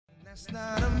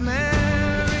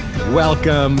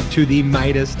Welcome to the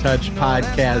Midas Touch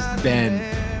podcast.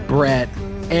 Ben, Brett,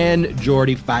 and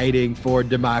Jordy fighting for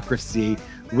democracy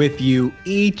with you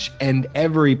each and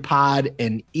every pod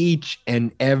and each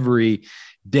and every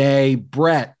day.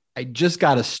 Brett, I just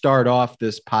got to start off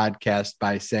this podcast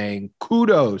by saying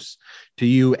kudos to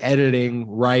you editing,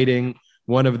 writing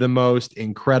one of the most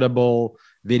incredible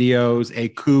videos, A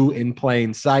Coup in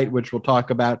Plain Sight, which we'll talk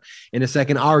about in a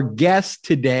second. Our guest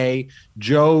today,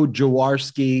 Joe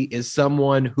Jaworski, is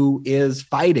someone who is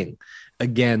fighting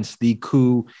against the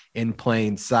coup in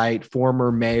plain sight,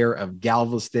 former mayor of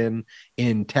Galveston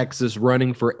in Texas,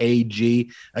 running for AG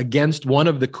against one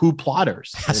of the coup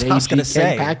plotters. That's what I was going to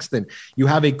say. Ken Paxton. You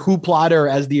have a coup plotter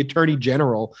as the attorney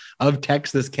general of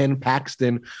Texas, Ken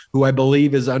Paxton, who I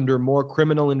believe is under more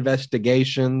criminal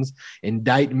investigations,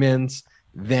 indictments,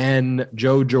 than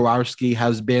Joe Jaworski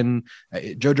has been.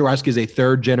 Joe Jaworski is a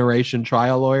third-generation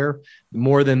trial lawyer.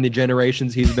 More than the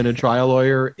generations he's been a trial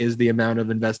lawyer is the amount of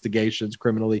investigations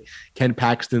criminally Ken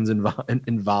Paxton's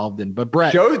involved in. But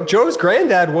Brett, Joe's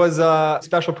granddad was a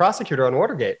special prosecutor on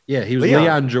Watergate. Yeah, he was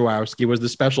Leon Jaworski was the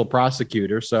special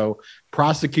prosecutor. So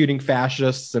prosecuting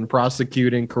fascists and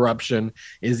prosecuting corruption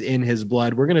is in his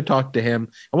blood. We're going to talk to him.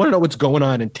 I want to know what's going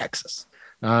on in Texas.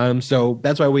 So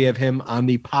that's why we have him on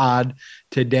the pod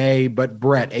today. But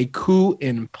Brett, A Coup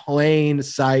in Plain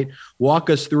Sight. Walk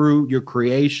us through your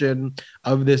creation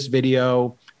of this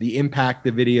video, the impact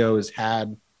the video has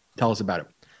had. Tell us about it.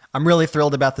 I'm really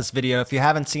thrilled about this video. If you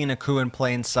haven't seen A Coup in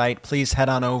Plain Sight, please head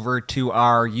on over to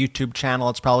our YouTube channel.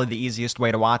 It's probably the easiest way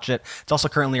to watch it. It's also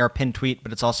currently our pinned tweet,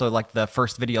 but it's also like the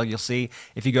first video you'll see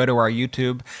if you go to our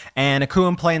YouTube. And A Coup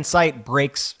in Plain Sight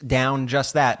breaks down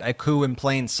just that, a coup in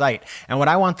plain sight. And what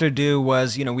I wanted to do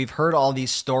was, we've heard all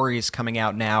these stories coming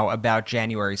out now about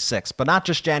January 6th, but not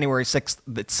just January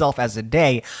 6th itself as a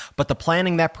day, but the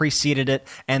planning that preceded it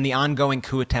and the ongoing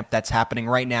coup attempt that's happening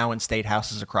right now in state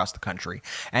houses across the country.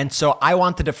 And so I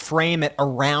wanted to frame it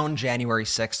around January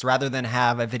 6th rather than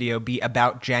have a video be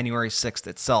about January 6th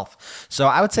itself. So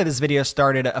I would say this video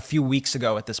started a few weeks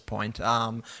ago at this point.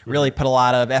 Really put a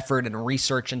lot of effort and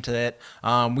research into it.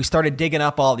 We started digging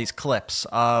up all these clips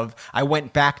I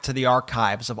went back to the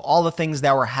archives of all the things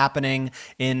that were happening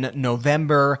in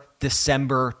November,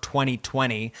 December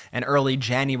 2020 and early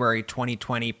January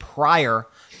 2020 prior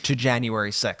to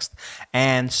January 6th.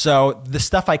 And so the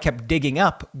stuff I kept digging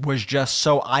up was just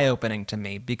so eye-opening to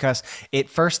me because it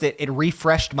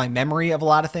refreshed my memory of a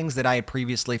lot of things that I had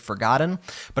previously forgotten,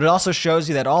 but it also shows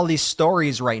you that all these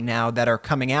stories right now that are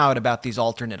coming out about these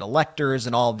alternate electors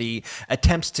and all the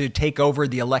attempts to take over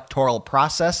the electoral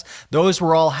process, those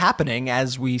were all happening,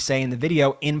 as we say in the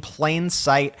video, in plain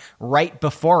sight right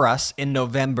before us in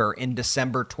November, in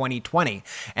December 2020.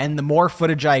 And the more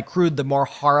footage I accrued, the more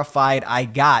horrified I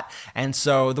got. And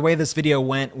so the way this video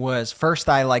went was first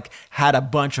I had a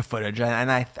bunch of footage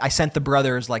and I sent the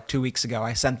brothers 2 weeks ago.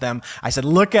 I said,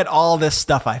 look at all this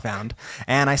stuff I found.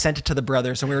 And I sent it to the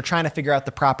brothers and we were trying to figure out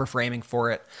the proper framing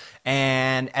for it.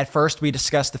 And at first we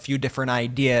discussed a few different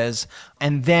ideas.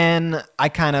 And then I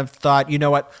kind of thought, you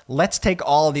know what, let's take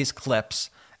all of these clips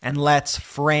and let's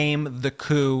frame the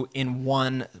coup in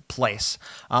one place.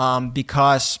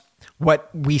 Because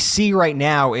what we see right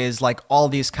now is all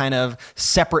these kind of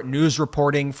separate news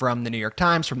reporting from the New York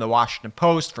Times, from the Washington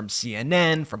Post, from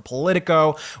CNN, from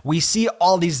Politico. We see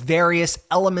all these various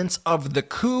elements of the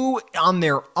coup on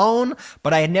their own,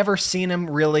 but I had never seen them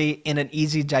really in an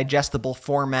easy digestible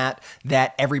format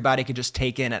that everybody could just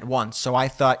take in at once. So I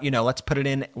thought, let's put it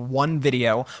in one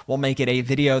video. We'll make it a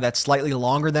video that's slightly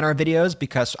longer than our videos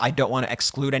because I don't want to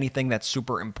exclude anything that's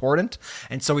super important.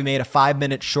 And so we made a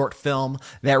 5-minute short film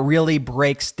that really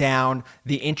breaks down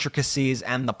the intricacies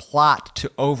and the plot to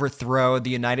overthrow the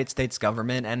United States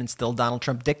government and instill Donald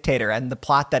Trump dictator, and the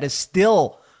plot that is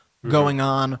still going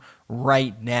on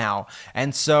right now.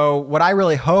 And so what I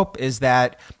really hope is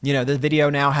that, the video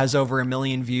now has over 1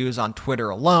 million views on Twitter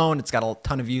alone. It's got a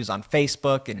ton of views on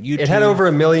Facebook and YouTube. It had over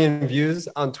 1 million views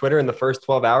on Twitter in the first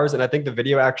 12 hours. And I think the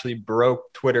video actually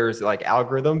broke Twitter's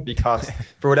algorithm because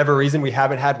for whatever reason, we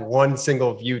haven't had one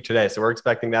single view today. So we're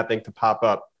expecting that thing to pop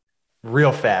up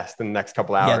real fast in the next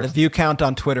couple hours. Yeah, the view count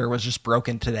on Twitter was just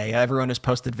broken today. Everyone who's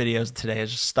posted videos today is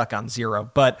just stuck on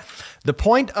 0. But the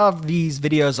point of these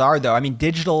videos are, though,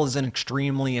 digital is an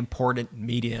extremely important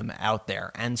medium out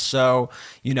there. And so,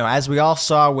 as we all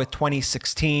saw with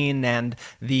 2016 and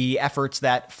the efforts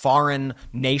that foreign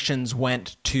nations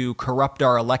went to corrupt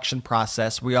our election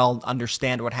process, we all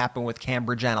understand what happened with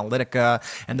Cambridge Analytica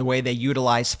and the way they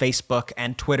utilize Facebook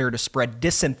and Twitter to spread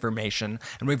disinformation.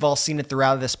 And we've all seen it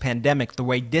throughout this pandemic. pandemic, the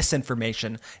way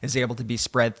disinformation is able to be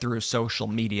spread through social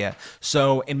media.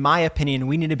 So in my opinion,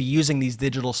 we need to be using these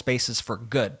digital spaces for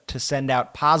good, to send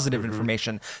out positive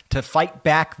information, to fight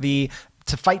back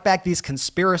these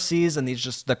conspiracies and these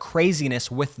just the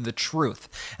craziness with the truth.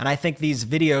 And I think these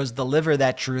videos deliver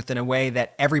that truth in a way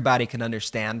that everybody can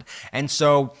understand. And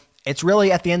so it's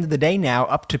really, at the end of the day now,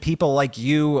 up to people like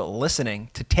you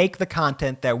listening to take the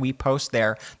content that we post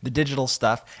there, the digital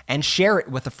stuff, and share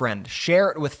it with a friend, share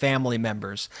it with family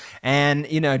members. And,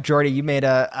 Jordy, you made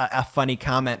a funny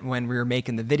comment when we were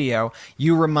making the video.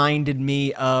 You reminded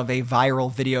me of a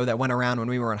viral video that went around when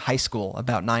we were in high school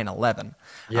about 9/11.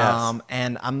 Yes.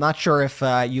 And I'm not sure if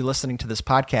you listening to this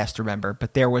podcast remember,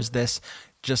 but there was this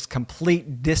just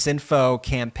complete disinfo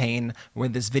campaign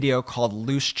with this video called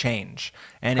Loose Change.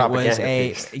 And it was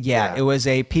it was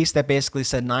a piece that basically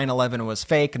said 9/11 was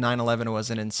fake, 9/11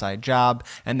 was an inside job,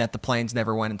 and that the planes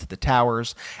never went into the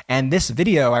towers. And this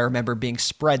video, I remember being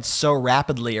spread so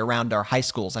rapidly around our high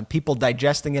schools and people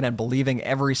digesting it and believing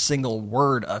every single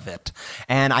word of it.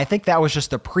 And I think that was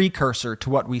just a precursor to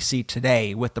what we see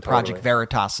today with the Project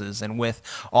Veritases and with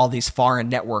all these foreign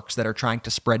networks that are trying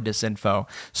to spread disinfo.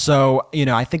 So,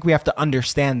 I think we have to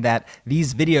understand that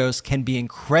these videos can be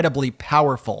incredibly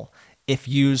powerful if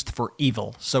used for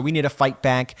evil. So we need to fight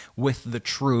back with the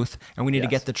truth, and we need to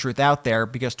get the truth out there,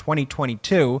 because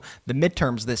 2022, the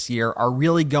midterms this year, are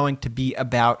really going to be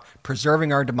about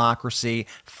preserving our democracy,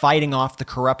 fighting off the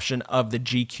corruption of the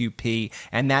GQP,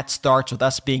 and that starts with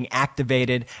us being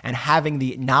activated and having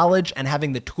the knowledge and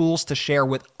having the tools to share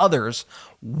with others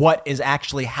what is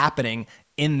actually happening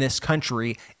in this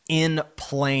country in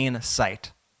plain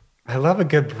sight. I love a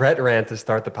good Brett rant to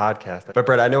start the podcast. But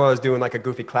Brett, I know I was doing like a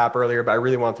goofy clap earlier, but I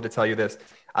really wanted to tell you this.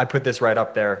 I put this right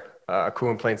up there, a coup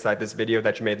in plain sight, this video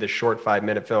that you made, this short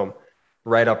 5-minute film,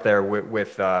 right up there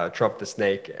with Trump the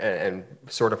Snake and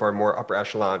sort of our more upper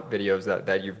echelon videos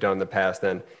that you've done in the past.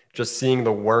 And just seeing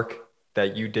the work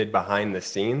that you did behind the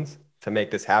scenes to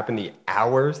make this happen, the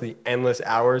endless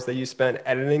hours that you spent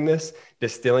editing this,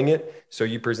 distilling it, so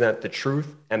you present the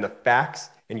truth and the facts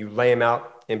and you lay them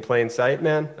out in plain sight,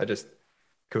 man.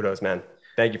 Kudos, man.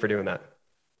 Thank you for doing that.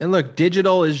 And look,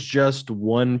 digital is just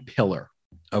one pillar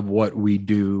of what we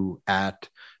do at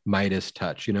Midas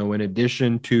Touch. In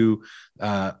addition to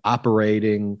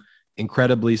operating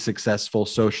incredibly successful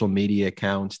social media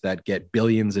accounts that get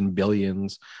billions and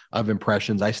billions of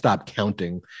impressions. I stopped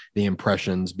counting the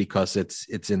impressions because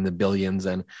it's in the billions,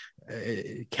 and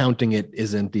counting it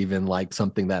isn't even like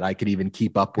something that I could even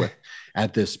keep up with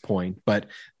at this point. But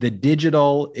the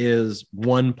digital is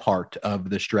one part of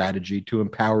the strategy to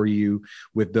empower you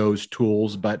with those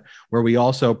tools. But where we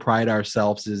also pride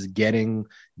ourselves is getting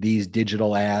these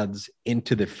digital ads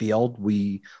into the field.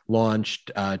 We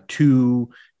launched 2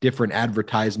 different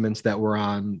advertisements that were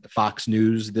on Fox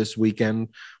News this weekend,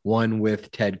 one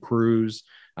with Ted Cruz,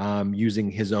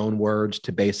 using his own words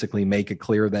to basically make it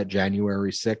clear that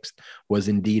January 6th was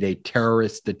indeed a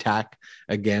terrorist attack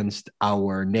against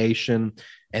our nation.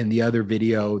 And the other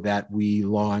video that we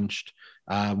launched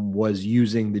was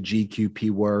using the GQP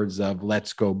words of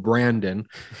 "Let's go Brandon."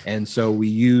 And so we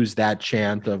used that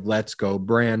chant of "Let's go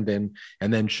Brandon"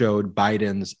 and then showed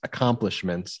Biden's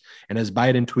accomplishments. And as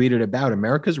Biden tweeted about,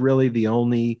 America's really the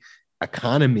only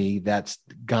economy that's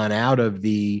gone out of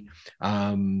the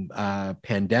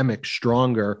pandemic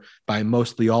stronger by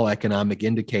mostly all economic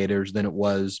indicators than it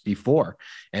was before.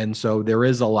 And so there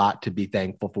is a lot to be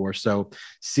thankful for. So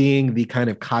seeing the kind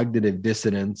of cognitive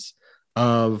dissonance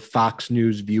of Fox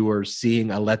News viewers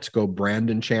seeing a "Let's go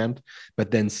Brandon" chant, but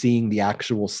then seeing the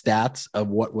actual stats of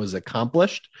what was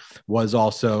accomplished was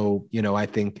also, I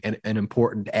think an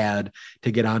important ad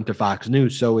to get onto Fox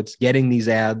News. So it's getting these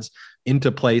ads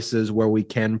into places where we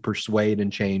can persuade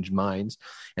and change minds.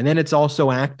 And then it's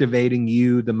also activating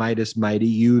you, the Midas Mighty,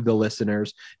 you, the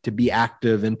listeners, to be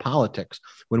active in politics.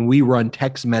 When we run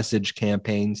text message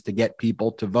campaigns to get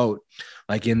people to vote,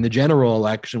 like in the general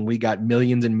election, we got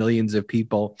millions and millions of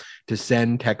people to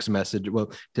send text message.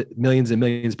 Well, millions and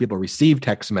millions of people receive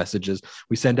text messages.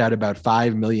 We sent out about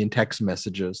 5 million text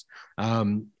messages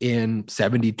in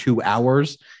 72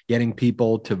 hours, getting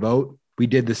people to vote. We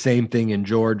did the same thing in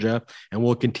Georgia, and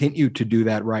we'll continue to do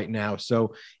that right now.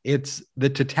 So it's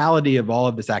the totality of all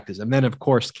of this activism. And then, of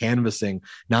course, canvassing,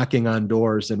 knocking on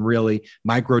doors, and really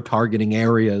micro-targeting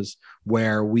areas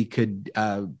where we could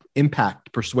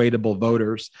impact persuadable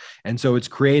voters. And so it's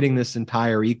creating this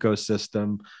entire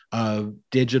ecosystem of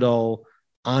digital,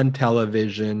 on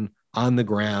television, on the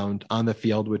ground, on the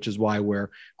field, which is why we're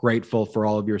grateful for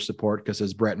all of your support. Because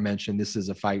as Brett mentioned, this is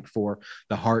a fight for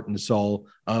the heart and soul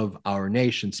of our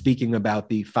nation. Speaking about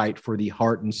the fight for the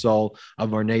heart and soul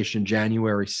of our nation,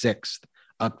 January 6th,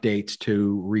 updates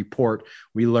to report.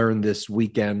 We learned this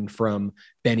weekend from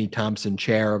Benny Thompson,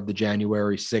 chair of the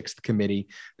January 6th committee,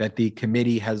 that the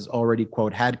committee has already,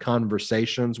 quote, had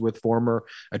conversations with former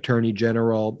Attorney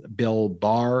General Bill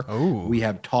Barr. Oh. We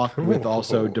have talked with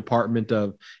also Department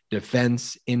of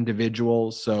Defense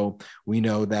individuals. So we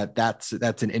know that that's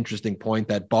an interesting point,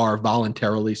 that Barr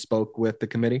voluntarily spoke with the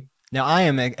committee. Now, I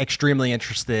am extremely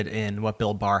interested in what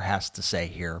Bill Barr has to say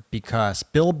here, because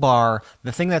Bill Barr,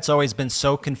 the thing that's always been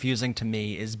so confusing to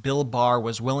me is Bill Barr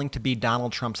was willing to be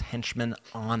Donald Trump's henchman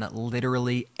on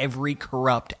literally every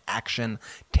corrupt action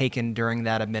taken during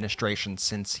that administration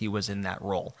since he was in that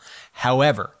role.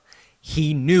 However,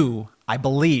 he knew, I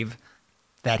believe,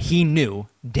 that he knew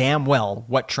damn well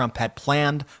what Trump had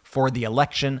planned for the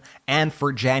election and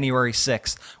for January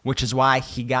 6th, which is why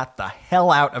he got the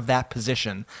hell out of that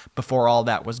position before all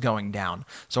that was going down.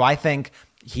 So I think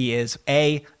he is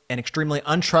A, an extremely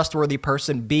untrustworthy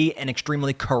person, B, an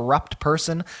extremely corrupt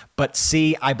person, but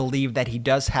C, I believe that he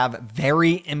does have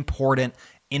very important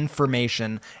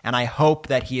information, and I hope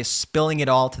that he is spilling it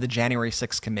all to the January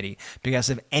 6th committee,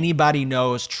 because if anybody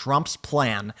knows Trump's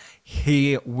plan,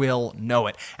 he will know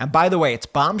it. And by the way, it's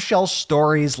bombshell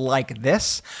stories like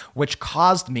this which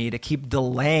caused me to keep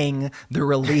delaying the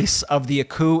release of the A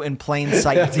Coup in Plain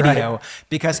Sight video, right?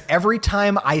 Because every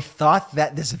time I thought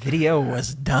that this video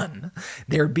was done,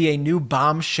 there'd be a new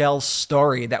bombshell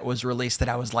story that was released that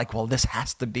I was like, well, this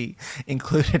has to be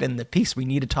included in the piece. We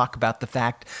need to talk about the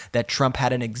fact that Trump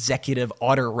had an executive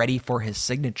order ready for his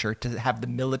signature to have the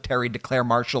military declare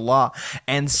martial law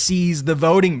and seize the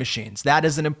voting machines. That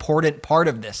is an important part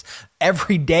of this.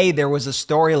 Every day there was a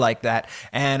story like that,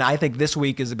 and I think this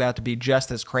week is about to be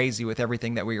just as crazy with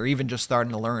everything that we are even just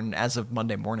starting to learn as of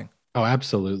Monday morning. Oh,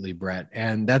 absolutely, Brett.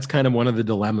 And that's kind of one of the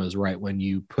dilemmas, right? When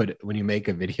you make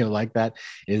a video like that,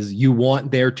 is you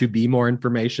want there to be more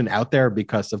information out there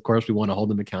because, of course, we want to hold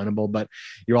them accountable, but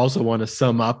you also want to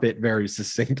sum up it very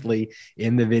succinctly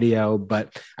in the video.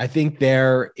 But I think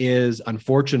there is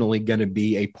unfortunately going to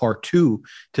be a part 2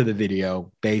 to the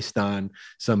video based on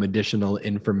some additional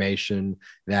information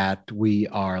that we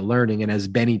are learning. And as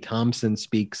Benny Thompson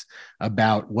speaks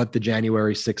about what the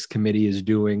January 6th committee is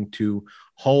doing to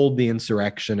hold the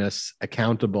insurrectionists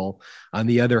accountable. On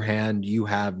the other hand, you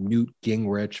have Newt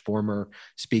Gingrich, former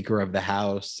Speaker of the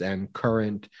House and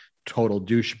current total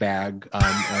douchebag.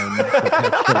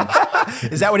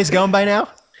 Is that what he's going by now?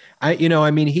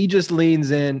 He just leans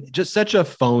in, just such a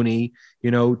phony,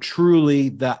 truly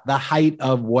the height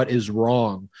of what is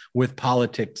wrong with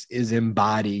politics is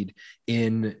embodied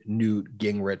in Newt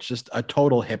Gingrich, just a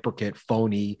total hypocrite,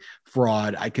 phony,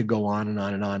 fraud. I could go on and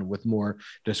on and on with more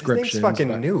descriptions. His name's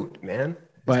fucking Newt, man.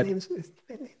 But his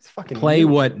fucking play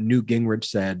Newt. what Newt Gingrich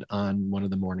said on one of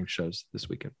the morning shows this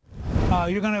weekend.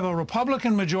 You're going to have a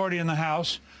Republican majority in the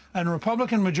House and a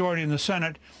Republican majority in the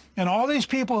Senate. And all these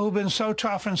people who've been so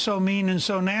tough and so mean and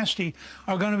so nasty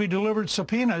are going to be delivered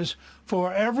subpoenas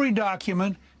for every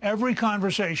document, every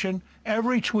conversation,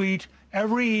 every tweet,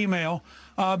 every email,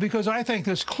 because I think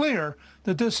it's clear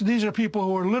that these are people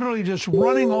who are literally just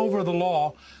running over the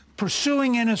law,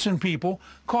 pursuing innocent people,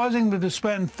 causing them to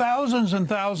spend thousands and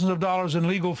thousands of dollars in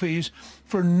legal fees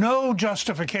for no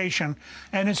justification.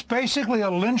 And it's basically a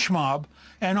lynch mob.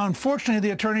 And unfortunately,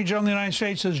 the Attorney General of the United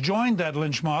States has joined that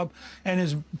lynch mob and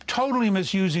is totally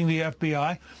misusing the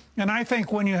FBI. And I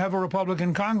think when you have a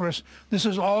Republican Congress, this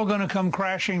is all going to come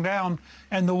crashing down,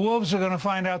 and the wolves are going to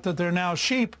find out that they're now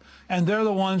sheep, and they're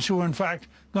the ones who are, in fact,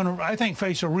 going to, I think,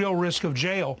 face a real risk of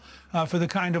jail for the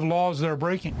kind of laws they're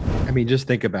breaking. Just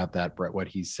think about that, Brett, what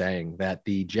he's saying, that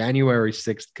the January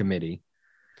 6th committee,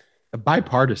 a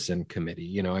bipartisan committee,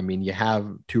 you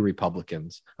have 2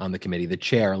 Republicans on the committee. The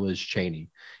chair, Liz Cheney,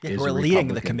 is we're leading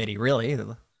the committee, really.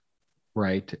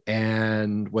 Right.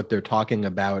 And what they're talking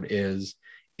about is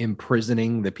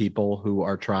imprisoning the people who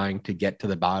are trying to get to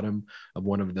the bottom of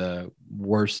one of the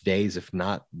worst days, if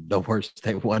not the worst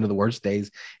day, one of the worst days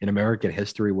in American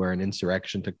history, where an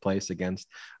insurrection took place against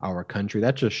our country.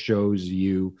 That just shows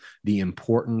you the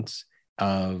importance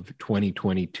of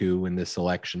 2022 in this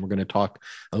election. We're going to talk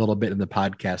a little bit in the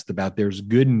podcast about there's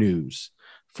good news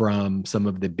from some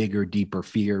of the bigger, deeper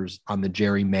fears on the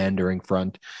gerrymandering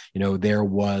front. There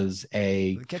was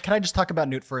a... Can I just talk about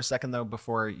Newt for a second, though,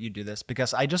 before you do this?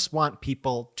 Because I just want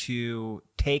people to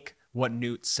take what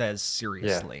Newt says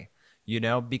seriously,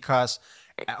 because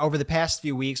over the past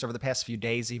few weeks, over the past few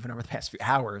days, even over the past few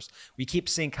hours, we keep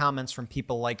seeing comments from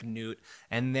people like Newt.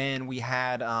 And then we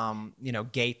had,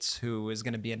 Gates, who is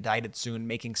going to be indicted soon,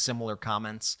 making similar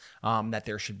comments that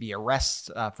there should be arrests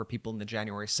for people in the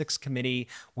January 6th committee.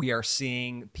 We are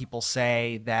seeing people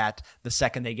say that the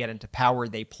second they get into power,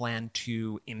 they plan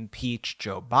to impeach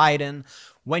Joe Biden.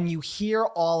 When you hear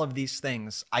all of these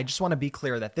things, I just want to be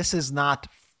clear that this is not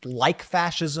like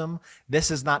fascism.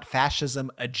 This is not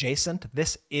fascism adjacent.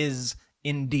 This is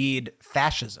indeed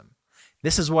fascism.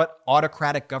 This is what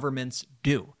autocratic governments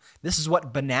do. This is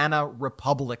what banana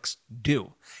republics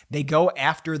do. They go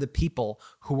after the people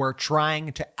who are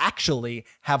trying to actually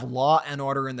have law and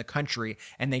order in the country,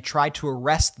 and they try to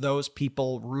arrest those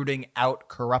people rooting out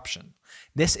corruption.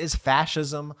 This is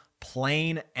fascism,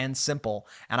 plain and simple.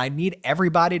 And I need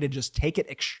everybody to just take it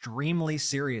extremely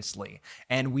seriously.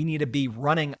 And we need to be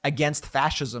running against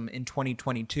fascism in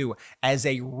 2022 as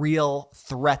a real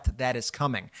threat that is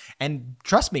coming. And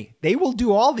trust me, they will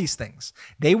do all these things.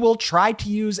 They will try to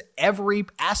use every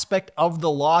aspect of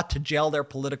the law to jail their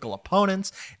political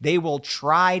opponents. They will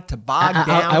try to bog down.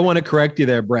 I want to correct you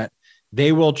there, Brett.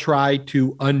 They will try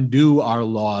to undo our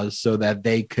laws so that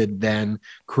they could then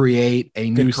create a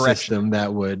new system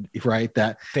that would, right?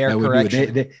 Fair that would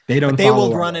correction. They don't. But they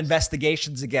will run laws.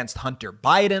 Investigations against Hunter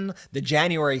Biden, the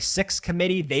January 6th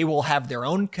committee. They will have their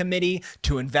own committee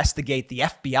to investigate the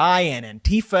FBI and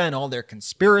Antifa and all their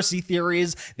conspiracy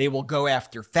theories. They will go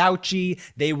after Fauci.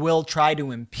 They will try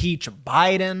to impeach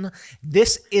Biden.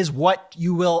 This is what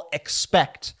you will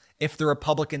expect if the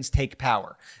Republicans take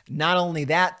power. Not only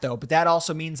that, though, but that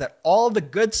also means that all the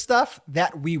good stuff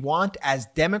that we want as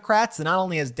Democrats, and not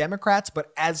only as Democrats,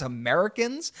 but as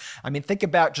Americans. I mean, think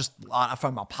about just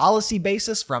from a policy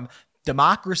basis, from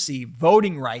democracy,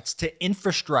 voting rights, to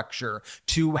infrastructure,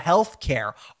 to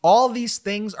healthcare. All these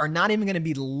things are not even going to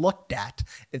be looked at.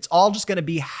 It's all just going to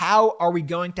be, how are we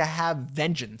going to have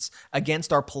vengeance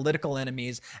against our political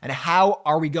enemies? And how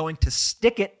are we going to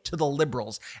stick it to the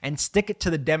liberals and stick it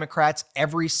to the Democrats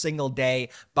every single day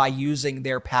by using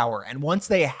their power? And once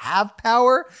they have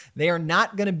power, they are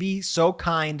not going to be so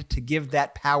kind to give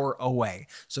that power away.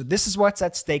 So this is what's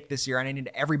at stake this year. And I need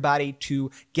everybody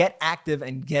to get active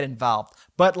and get involved.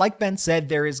 But like Ben said,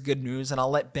 there is good news, and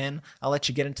I'll let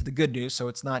you get into the good news, so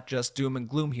it's not just doom and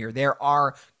gloom here. There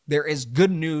is good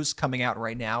news coming out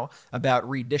right now about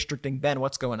redistricting. Ben,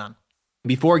 what's going on?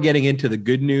 Before getting into the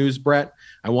good news, Brett,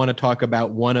 I want to talk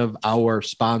about one of our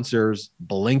sponsors,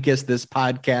 Blinkist. This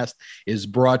podcast is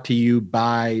brought to you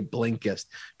by Blinkist.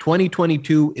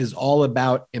 2022 is all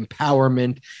about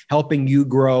empowerment, helping you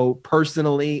grow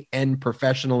personally and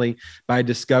professionally by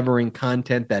discovering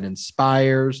content that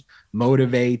inspires,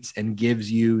 motivates, and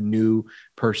gives you new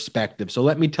perspective. So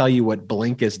let me tell you what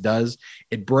Blinkist does.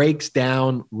 It breaks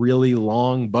down really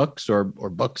long books or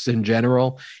books in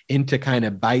general into kind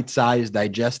of bite-sized,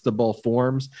 digestible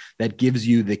forms that gives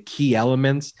you the key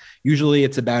elements. Usually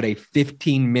it's about a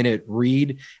 15-minute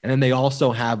read. And then they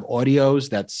also have audios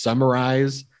that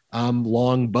summarize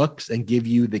long books and give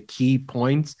you the key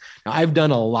points. Now, I've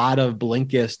done a lot of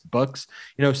Blinkist books.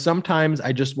 Sometimes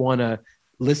I just want to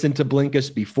listen to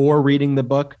Blinkist before reading the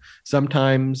book.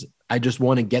 Sometimes I just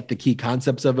want to get the key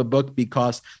concepts of a book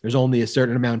because there's only a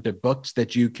certain amount of books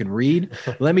that you can read.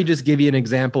 Let me just give you an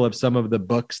example of some of the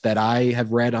books that I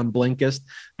have read on Blinkist.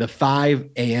 The 5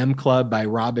 a.m. Club by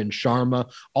Robin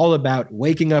Sharma, all about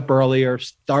waking up earlier,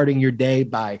 starting your day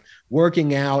by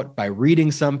working out, by reading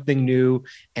something new,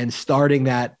 and starting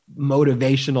that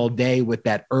motivational day with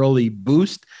that early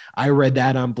boost. I read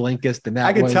that on Blinkist. And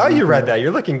I can tell you read that.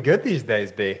 You're looking good these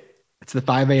days, B. It's the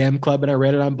 5 a.m. Club, and I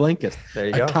read it on Blinkist. There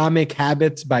you go. Atomic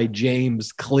Habits by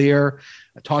James Clear,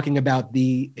 talking about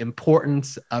the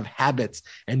importance of habits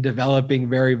and developing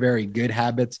very, very good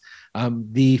habits.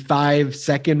 The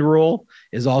 5-second rule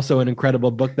is also an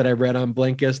incredible book that I read on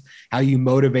Blinkist, how you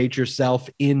motivate yourself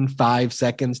in 5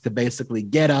 seconds to basically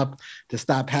get up, to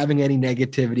stop having any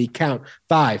negativity, count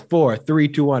 5, 4, 3,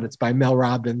 2, 1. It's by Mel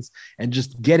Robbins, and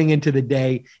just getting into the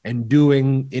day and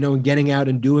doing, getting out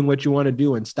and doing what you want to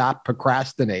do and stop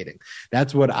procrastinating.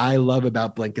 That's what I love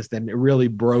about Blinkist. And it really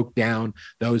broke down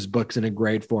those books in a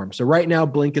great form. So right now,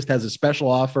 Blinkist has a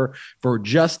special offer for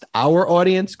just our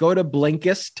audience. Go to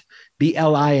Blinkist,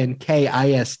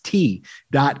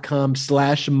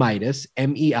 BLINKIST.com/Midas,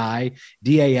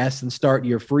 MEIDAS, and start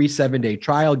your free 7-day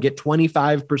trial. Get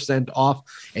 25% off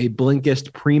a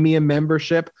Blinkist premium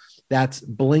membership. That's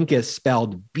Blinkist,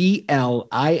 spelled Blinkist,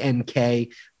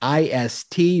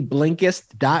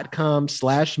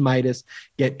 Blinkist.com/Midas.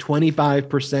 Get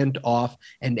 25% off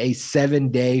and a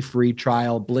 7-day free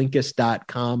trial,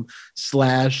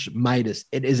 Blinkist.com/Midas.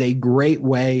 It is a great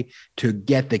way to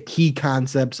get the key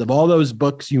concepts of all those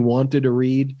books you wanted to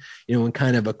read, in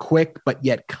kind of a quick but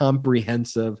yet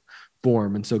comprehensive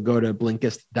form. And so go to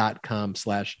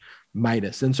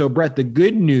Blinkist.com/Midas. And so, Brett, the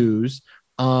good news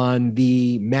on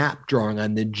the map drawing,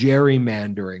 on the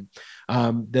gerrymandering,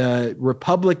 the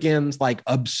Republicans like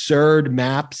absurd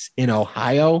maps in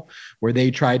Ohio where they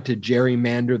tried to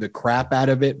gerrymander the crap out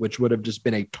of it, which would have just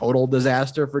been a total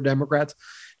disaster for Democrats.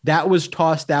 That was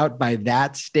tossed out by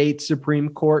that state Supreme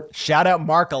Court. Shout out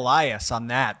Mark Elias on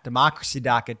that. Democracy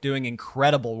Docket doing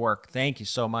incredible work. Thank you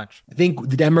so much. I think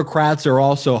the Democrats are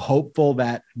also hopeful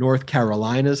that North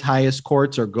Carolina's highest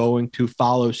courts are going to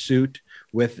follow suit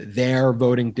with their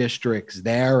voting districts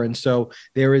there. And so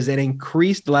there is an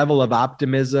increased level of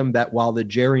optimism that while the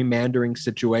gerrymandering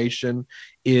situation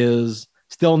is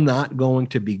still not going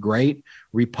to be great,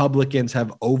 Republicans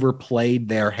have overplayed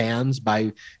their hands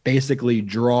by basically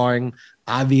drawing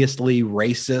obviously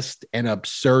racist and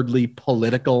absurdly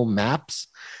political maps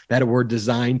that were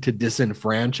designed to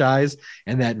disenfranchise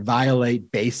and that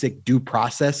violate basic due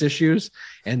process issues.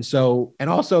 And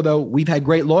also, though, we've had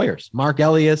great lawyers, Mark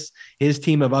Elias, his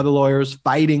team of other lawyers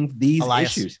fighting these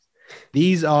issues.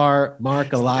 These are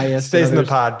Mark Elias. Stays in the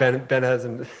pod. Ben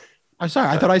hasn't. I'm sorry.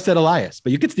 I thought I said Elias,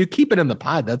 but you keep it in the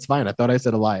pod. That's fine. I thought I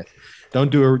said Elias. Don't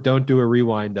do a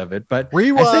rewind of it. But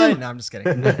rewind. No, I'm just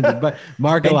kidding. But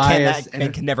Mark Elias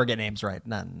Ben can never get names right.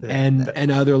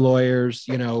 And other lawyers,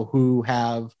 who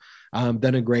have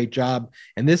done a great job.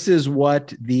 And this is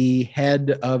what the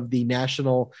head of the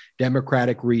National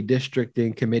Democratic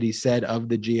Redistricting Committee said of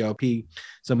the GOP,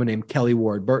 someone named Kelly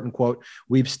Ward Burton, quote,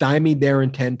 "We've stymied their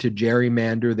intent to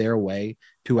gerrymander their way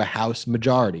to a House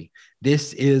majority.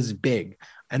 This is big."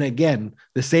 And again,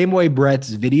 the same way Brett's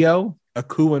video, A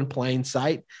Coup in Plain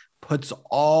Sight, puts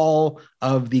all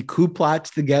of the coup plots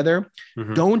together.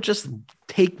 Mm-hmm. Don't just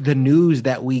take the news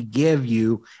that we give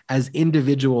you as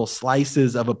individual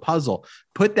slices of a puzzle.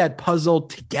 Put that puzzle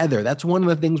together. That's one of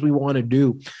the things we want to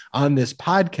do on this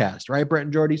podcast, right, Brett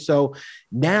and Jordy? So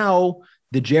now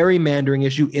the gerrymandering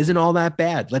issue isn't all that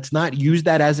bad. Let's not use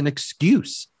that as an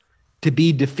excuse to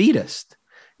be defeatist.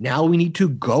 Now we need to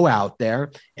go out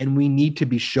there and we need to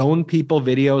be showing people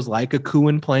videos like A Coup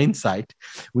in Plain Sight.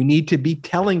 We need to be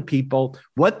telling people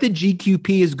what the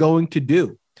GQP is going to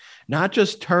do. Not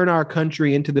just turn our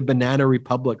country into the banana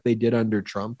republic they did under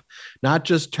Trump, not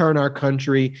just turn our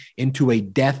country into a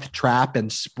death trap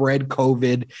and spread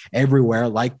COVID everywhere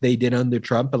like they did under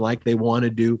Trump and like they want to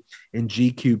do in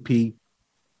GQP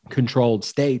controlled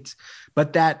states,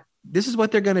 but that this is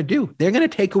what they're going to do. They're going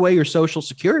to take away your Social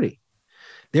Security.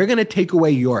 They're going to take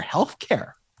away your health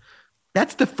care.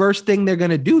 That's the first thing they're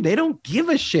going to do. They don't give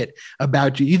a shit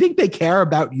about you. You think they care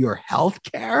about your health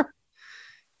care?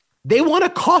 They want to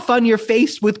cough on your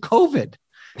face with COVID.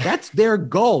 That's their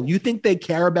goal. You think they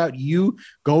care about you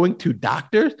going to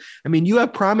doctors? I mean, you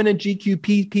have prominent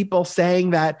GQP people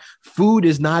saying that food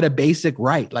is not a basic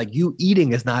right. Like you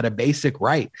eating is not a basic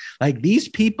right. Like these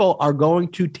people are going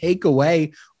to take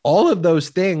away all of those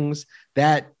things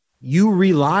that you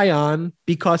rely on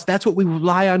because that's what we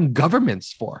rely on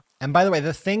governments for. And by the way,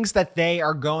 the things that they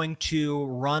are going to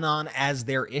run on as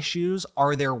their issues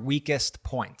are their weakest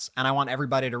points. And I want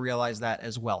everybody to realize that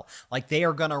as well. Like they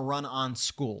are going to run on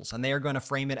schools and they are going to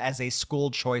frame it as a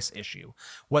school choice issue.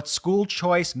 What school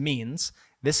choice means,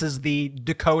 this is the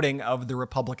decoding of the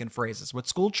Republican phrases. What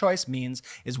school choice means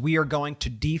is we are going to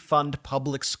defund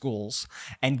public schools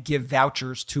and give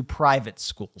vouchers to private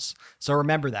schools. So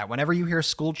remember that. Whenever you hear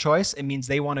school choice, it means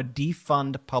they want to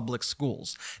defund public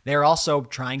schools. They're also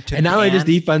trying to And not only just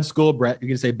defund school, Brett, you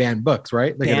can say ban books,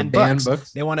 right? They're going to ban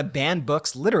books. They want to ban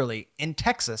books. Literally, in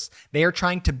Texas, they are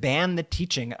trying to ban the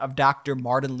teaching of Dr.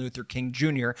 Martin Luther King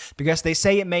Jr. because they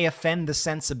say it may offend the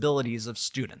sensibilities of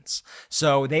students.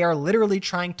 So they are literally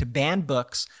trying to ban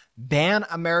books, ban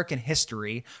American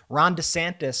history. Ron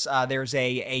DeSantis, there's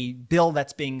a bill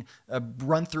that's being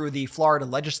run through the Florida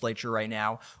legislature right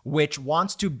now, which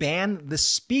wants to ban the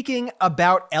speaking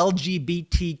about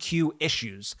LGBTQ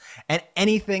issues and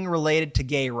anything related to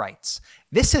gay rights.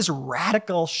 This is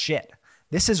radical shit.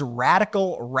 This is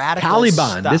radical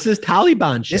Taliban stuff. This is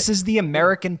Taliban shit. This is the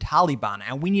American Taliban,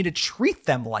 and we need to treat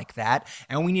them like that,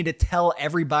 and we need to tell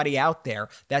everybody out there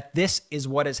that this is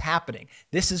what is happening.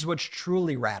 This is what's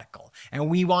truly radical, and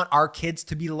we want our kids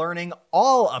to be learning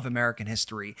all of American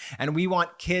history, and we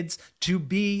want kids to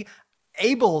be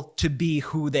able to be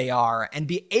who they are and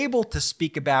be able to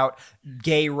speak about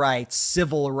gay rights,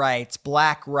 civil rights,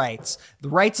 black rights, the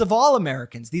rights of all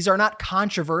Americans. These are not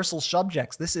controversial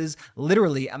subjects. This is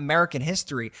literally American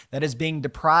history that is being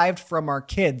deprived from our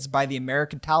kids by the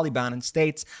American Taliban in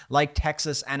states like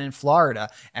Texas and in Florida,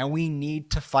 and we need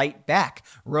to fight back.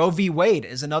 Roe v. Wade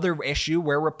is another issue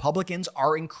where Republicans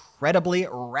are incredibly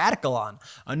radical on.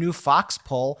 A new Fox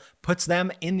poll puts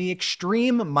them in the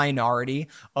extreme minority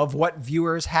of what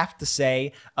viewers have to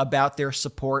say about their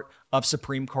support of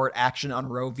Supreme Court action on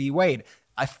Roe v. Wade.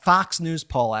 A Fox News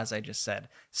poll, as I just said,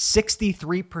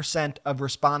 63% of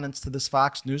respondents to this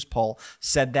Fox News poll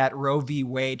said that Roe v.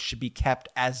 Wade should be kept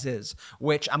as is,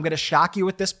 which I'm going to shock you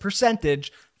with this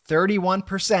percentage.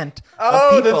 31%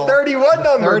 of people, the 31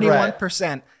 number,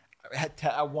 31%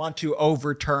 want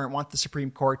the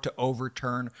Supreme Court to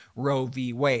overturn Roe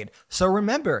v. Wade. So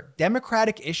remember,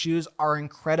 Democratic issues are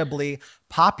incredibly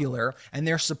popular and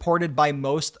they're supported by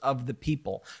most of the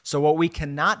people. So what we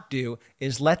cannot do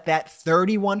is let that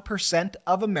 31%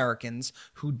 of Americans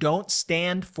who don't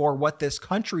stand for what this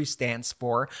country stands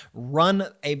for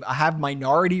have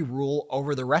minority rule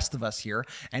over the rest of us here.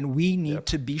 And we need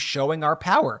to be showing our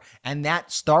power. And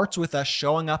that starts with us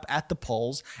showing up at the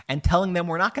polls and telling them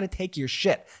we're not going to take your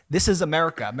shit. This is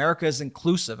America. America is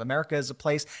inclusive. America is a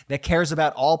place that cares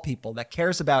about all people, that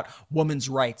cares about women's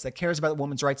rights, that cares about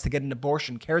women's rights to get an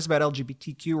abortion, cares about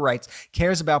LGBTQ rights,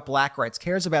 cares about black rights,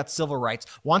 cares about civil rights,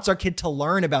 wants our kid to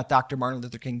learn about Dr. Martin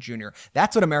Luther King Jr.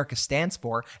 That's what America stands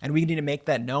for, and we need to make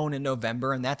that known in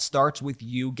November, and that starts with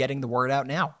you getting the word out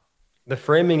now. The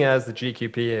framing as the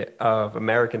GQP of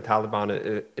American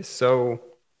Taliban is so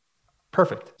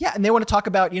perfect. Yeah, and they want to talk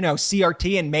about,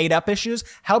 CRT and made-up issues.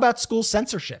 How about school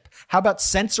censorship? How about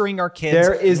censoring our kids,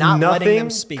 there is not letting them nothing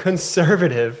speak?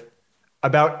 Conservative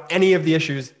about any of the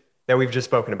issues that we've just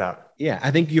spoken about. Yeah,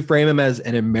 I think you frame them as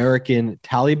an American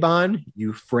Taliban.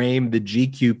 You frame the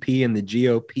GQP and the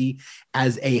GOP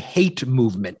as a hate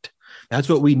movement. That's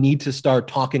what we need to start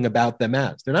talking about them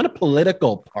as. They're not a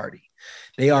political party.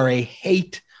 They are a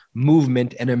hate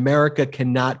movement, and America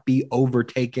cannot be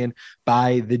overtaken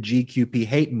by the GQP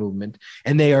hate movement.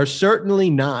 And they are certainly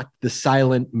not the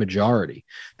silent majority.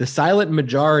 The silent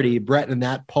majority, Brett, in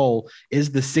that poll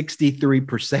is the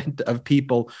 63% of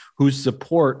people who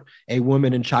support a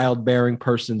woman and childbearing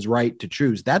person's right to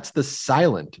choose. That's the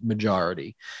silent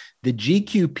majority. The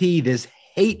GQP, this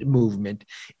hate movement,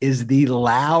 is the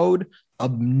loud,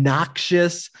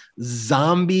 obnoxious,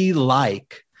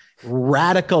 zombie-like,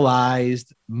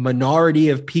 radicalized minority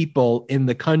of people in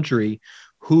the country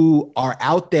who are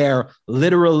out there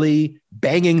literally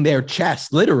banging their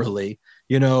chest,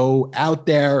 out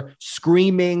there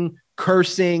screaming,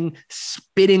 cursing,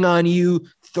 spitting on you,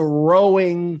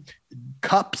 throwing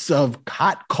cups of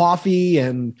hot coffee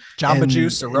and Jamba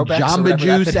Juice or Robex Jamba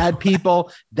Juice at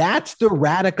people. That's the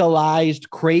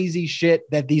radicalized, crazy shit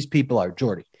that these people are,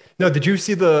 Jordy. No, did you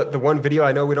see the one video?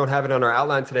 I know we don't have it on our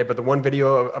outline today, but the one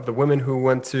video of the woman who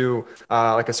went to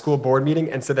like a school board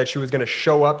meeting and said that she was going to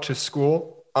show up to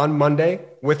school on Monday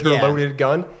with her loaded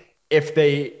gun if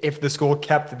the school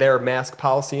kept their mask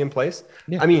policy in place.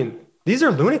 Yeah. I mean, these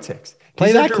are lunatics.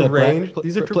 Play that clip.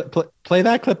 Play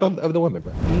that clip of the woman,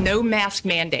 bro. No mask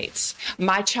mandates.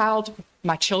 My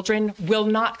children will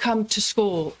not come to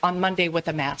school on Monday with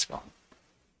a mask on.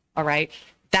 All right?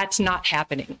 That's not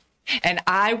happening. And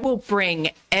I will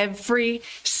bring every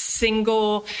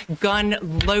single gun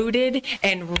loaded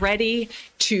and ready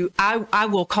to, I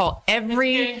will call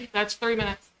every... That's 3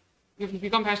 minutes.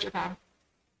 You've gone past your time.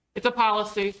 It's a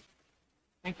policy.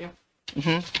 Thank you.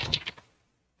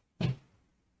 Mm-hmm.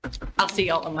 I'll see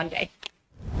y'all on Monday.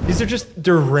 These are just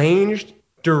deranged,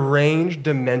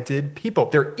 demented people.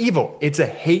 They're evil. It's a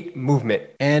hate movement.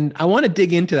 And I want to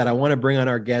dig into that. I want to bring on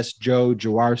our guest, Joe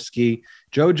Jaworski.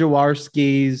 Joe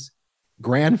Jaworski's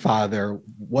grandfather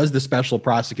was the special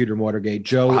prosecutor in Watergate.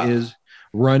 Joe is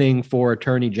running for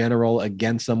attorney general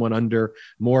against someone under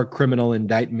more criminal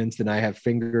indictments than I have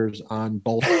fingers on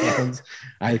both hands,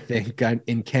 I think,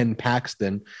 in Ken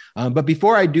Paxton. But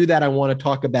before I do that, I want to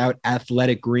talk about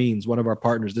Athletic Greens, one of our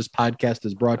partners. This podcast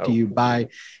is brought to you by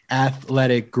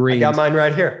Athletic Greens. I got mine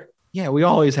right here. Yeah, we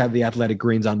always have the Athletic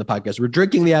Greens on the podcast. We're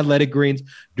drinking the Athletic Greens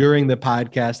during the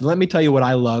podcast. And let me tell you what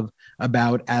I love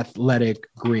about Athletic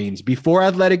Greens. Before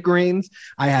Athletic Greens,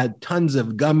 I had tons of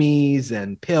gummies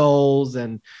and pills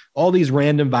and all these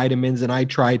random vitamins, and I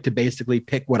tried to basically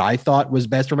pick what I thought was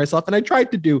best for myself. And I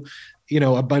tried to do,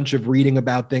 a bunch of reading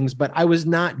about things, but I was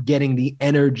not getting the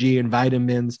energy and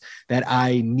vitamins that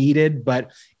I needed.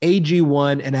 But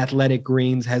AG1 and Athletic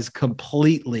Greens has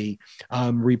completely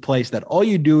replaced that. All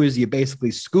you do is you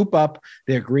basically scoop up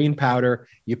their green powder,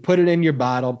 you put it in your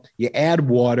bottle, you add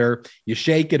water, you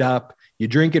shake it up, you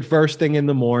drink it first thing in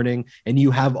the morning, and you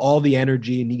have all the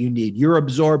energy you need. You're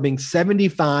absorbing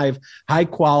 75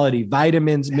 high-quality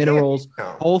vitamins, minerals,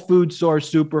 whole food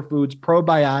source superfoods,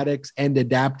 probiotics, and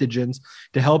adaptogens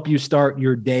to help you start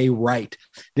your day right.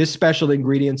 This special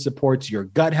ingredient supports your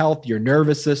gut health, your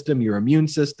nervous system, your immune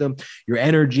system, your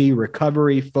energy,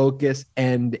 recovery, focus,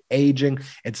 and aging.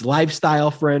 It's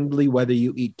lifestyle friendly, whether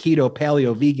you eat keto,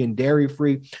 paleo, vegan,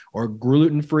 dairy-free, or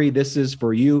gluten-free. This is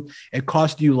for you. It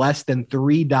costs you less than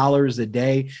 $3 a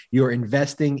day. You're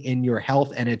investing in your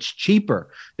health, and it's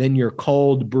cheaper than your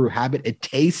cold brew habit. It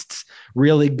tastes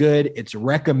really good. It's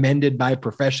recommended by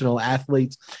professional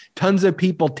athletes. Tons of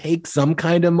people take some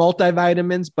kind of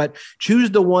multivitamins, but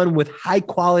choose the one with high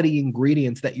quality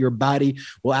ingredients that your body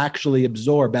will actually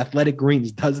absorb. Athletic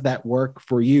Greens does that work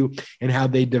for you and how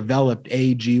they developed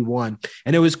AG1.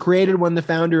 And it was created when the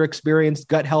founder experienced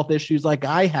gut health issues like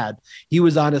I had. He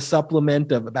was on a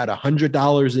supplement of about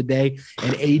 $100 a day,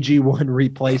 and AG1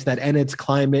 replaced that, and it's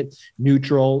climate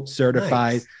neutral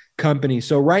certified company.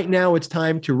 So right now it's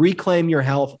time to reclaim your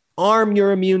health, arm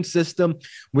your immune system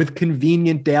with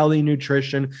convenient daily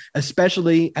nutrition,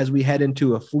 especially as we head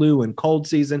into a flu and cold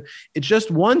season. It's just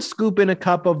one scoop in a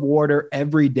cup of water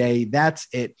every day. That's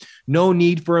it. No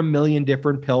need for a million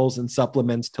different pills and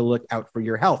supplements to look out for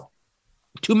your health.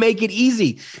 To make it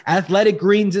easy, Athletic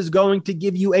Greens is going to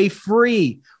give you a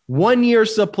free 1-year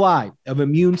supply of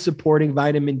immune supporting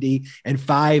vitamin D and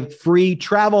 5 free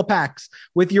travel packs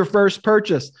with your first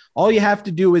purchase. All you have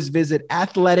to do is visit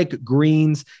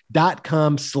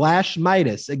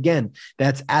athleticgreens.com/Midas. Again,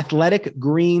 that's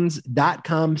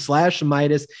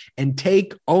athleticgreens.com/Midas, and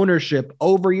take ownership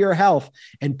over your health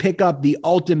and pick up the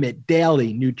ultimate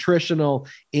daily nutritional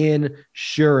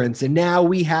insurance. And now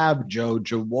we have Joe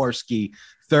Jaworski,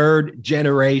 third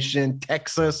generation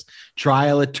Texas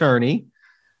trial attorney,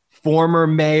 former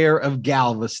mayor of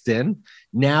Galveston,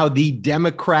 now the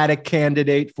Democratic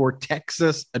candidate for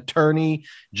Texas Attorney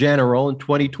General in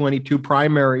 2022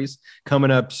 primaries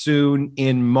coming up soon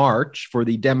in March for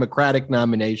the Democratic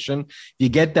nomination. If you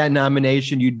get that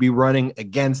nomination, you'd be running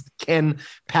against Ken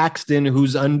Paxton,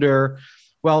 who's under,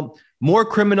 more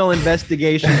criminal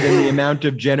investigations than the amount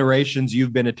of generations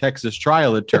you've been a Texas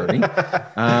trial attorney.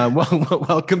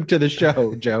 Welcome to the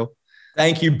show, Joe.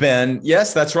 Thank you, Ben.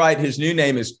 Yes, that's right. His new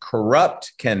name is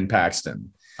Corrupt Ken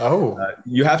Paxton. Oh,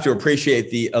 you have to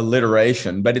appreciate the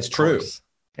alliteration, but it's true.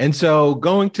 And so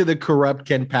going to the Corrupt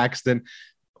Ken Paxton,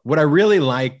 what I really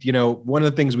liked, one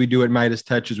of the things we do at Midas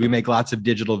Touch is we make lots of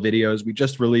digital videos. We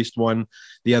just released one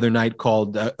the other night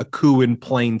called A Coup in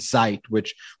Plain Sight,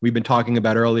 which we've been talking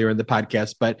about earlier in the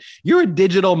podcast. But you're a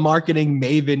digital marketing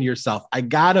maven yourself. I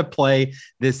got to play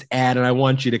this ad and I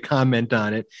want you to comment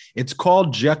on it. It's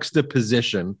called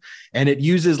Juxtaposition, and it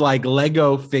uses like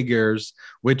Lego figures,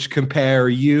 which compare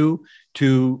you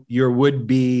to your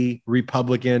would-be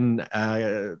Republican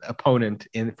opponent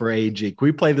for AG. Can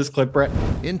we play this clip, Brett?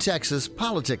 In Texas,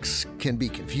 politics can be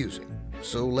confusing,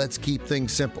 so let's keep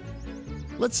things simple.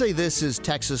 Let's say this is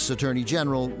Texas Attorney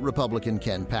General, Republican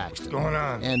Ken Paxton. What's going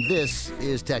on? And this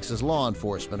is Texas law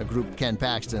enforcement, a group Ken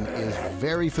Paxton is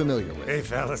very familiar with. Hey,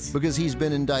 fellas. Because he's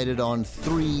been indicted on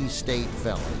 3 state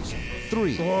felonies.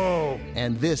 3. Whoa.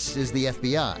 And this is the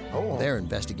FBI. Oh. They're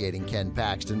investigating Ken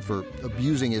Paxton for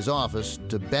abusing his office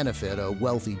to benefit a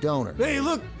wealthy donor. Hey,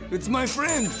 look, it's my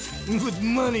friend with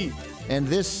money. And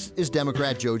this is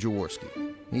Democrat Joe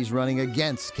Jaworski. He's running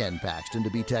against Ken Paxton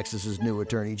to be Texas's new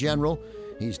Attorney General.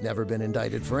 He's never been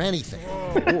indicted for anything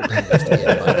or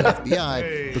investigated by the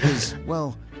FBI because,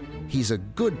 he's a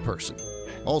good person.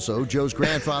 Also, Joe's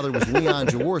grandfather was Leon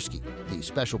Jaworski, the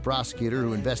special prosecutor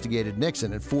who investigated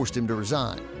Nixon and forced him to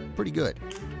resign. Pretty good.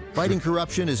 Fighting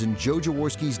corruption is in Joe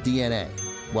Jaworski's DNA,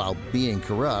 while being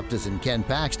corrupt is in Ken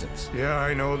Paxton's. Yeah,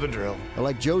 I know the drill.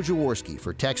 Elect Joe Jaworski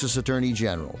for Texas Attorney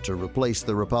General to replace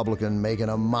the Republican making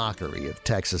a mockery of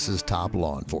Texas's top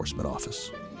law enforcement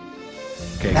office.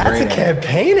 Okay, that's a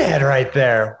campaign ad right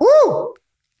there. Woo!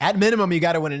 At minimum, you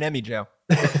got to win an Emmy, Joe.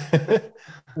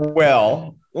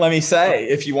 Well, let me say,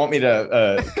 if you want me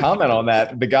to comment on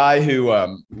that, the guy who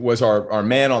was our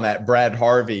man on that, Brad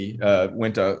Harvey,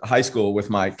 went to high school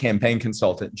with my campaign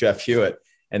consultant, Jeff Hewitt,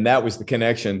 and that was the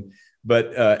connection.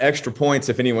 But extra points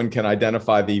if anyone can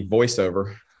identify the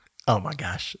voiceover. Oh, my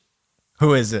gosh.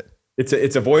 Who is it?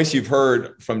 It's a voice you've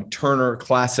heard from Turner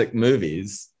Classic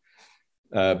Movies,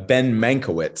 Ben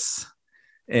Mankiewicz.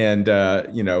 And,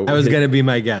 that was going to be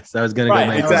my guess. That was going to go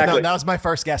Mankiewicz. Exactly. That was my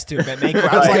first guess too. But Mankiewicz.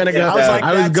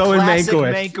 I was going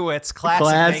Mankiewicz.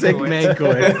 Classic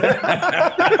Mankiewicz.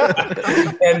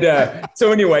 And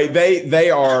so anyway,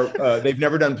 they've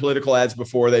never done political ads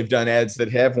before. They've done ads that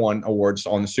have won awards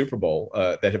on the Super Bowl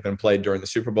that have been played during the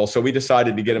Super Bowl. So we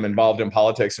decided to get them involved in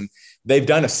politics, and they've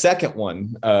done a second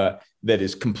one that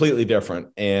is completely different.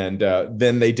 And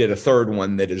then they did a third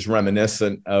one that is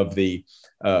reminiscent of the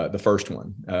first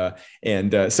one.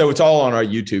 So it's all on our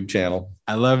YouTube channel.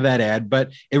 I love that ad,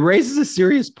 but it raises a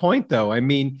serious point, though. I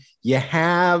mean, you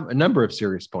have a number of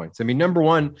serious points. I mean, number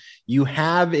one, you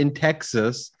have in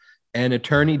Texas an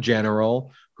attorney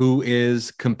general who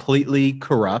is completely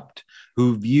corrupt,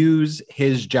 who views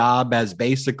his job as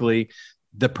basically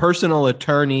the personal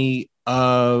attorney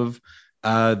of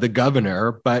the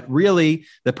governor, but really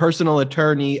the personal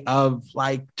attorney of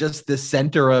like just the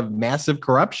center of massive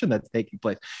corruption that's taking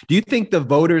place. Do you think the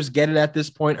voters get it at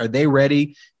this point? Are they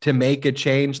ready to make a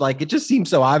change? Like, it just seems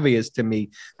so obvious to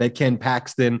me that Ken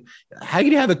Paxton, how do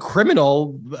you have a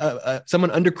criminal,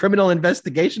 someone under criminal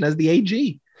investigation as the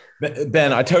AG?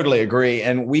 Ben, I totally agree.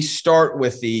 And we start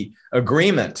with the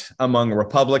agreement among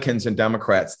Republicans and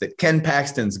Democrats that Ken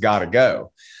Paxton's got to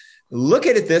go. Look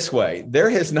at it this way. There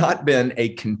has not been a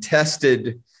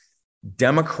contested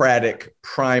Democratic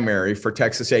primary for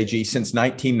Texas AG since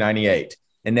 1998.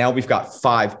 And now we've got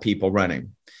 5 people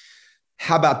running.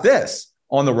 How about this?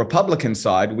 On the Republican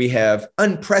side, we have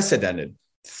unprecedented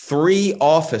 3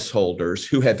 office holders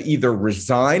who have either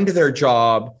resigned their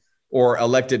job or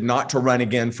elected not to run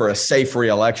again for a safe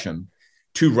reelection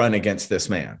to run against this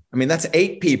man. I mean, that's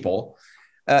 8 people.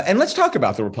 And let's talk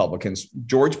about the Republicans.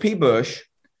 George P. Bush,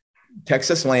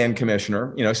 Texas land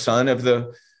commissioner, son of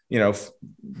the,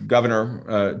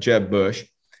 Governor Jeb Bush.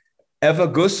 Eva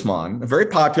Guzman, a very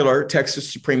popular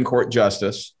Texas Supreme Court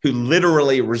justice who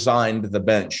literally resigned the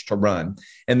bench to run.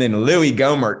 And then Louis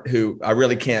Gohmert, who I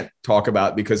really can't talk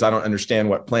about because I don't understand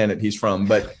what planet he's from.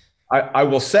 But I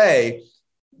will say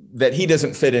that he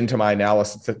doesn't fit into my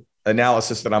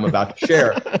analysis that I'm about to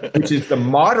share, which is the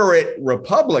moderate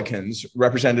Republicans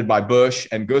represented by Bush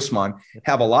and Guzman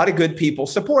have a lot of good people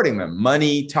supporting them.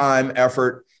 Money, time,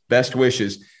 effort, best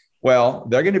wishes. Well,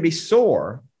 they're going to be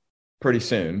sore pretty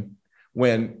soon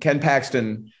when Ken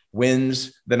Paxton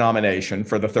wins the nomination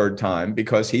for the 3rd time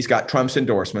because he's got Trump's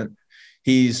endorsement.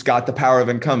 He's got the power of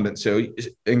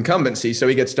incumbency, so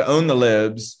he gets to own the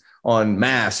libs on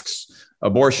masks,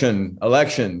 abortion,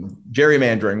 election,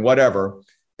 gerrymandering, whatever,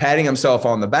 patting himself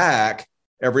on the back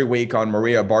every week on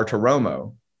Maria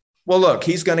Bartiromo. Well, look,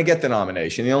 he's going to get the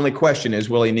nomination. The only question is,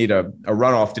 will he need a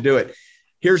runoff to do it?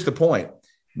 Here's the point.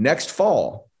 Next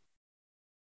fall,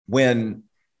 when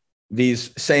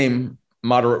these same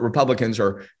moderate Republicans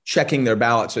are checking their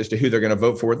ballots as to who they're going to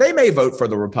vote for, they may vote for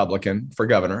the Republican for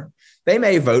governor. They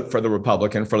may vote for the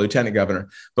Republican for lieutenant governor.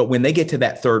 But when they get to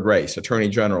that 3rd race, attorney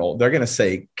general, they're going to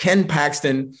say, Ken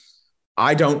Paxton,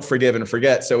 I don't forgive and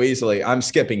forget so easily. I'm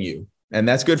skipping you. And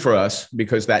that's good for us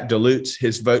because that dilutes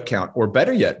his vote count. Or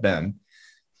better yet, Ben,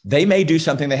 they may do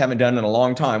something they haven't done in a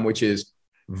long time, which is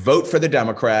vote for the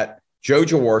Democrat, Joe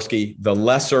Jaworski, the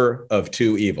lesser of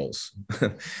 2 evils.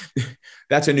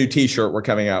 That's a new T-shirt we're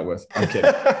coming out with. I'm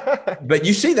kidding. But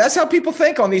you see, that's how people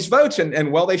think on these votes.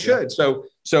 And well, they should. So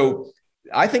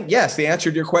I think, yes, the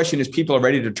answer to your question is people are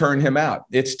ready to turn him out.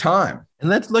 It's time. And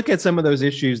let's look at some of those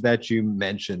issues that you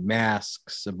mentioned,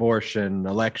 masks, abortion,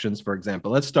 elections, for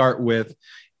example. Let's start with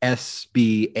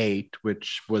SB 8,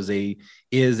 which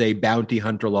is a bounty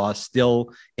hunter law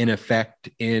still in effect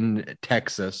in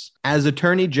Texas. As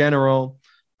Attorney General,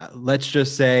 let's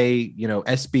just say,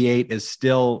 SB 8 is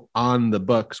still on the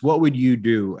books. What would you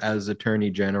do as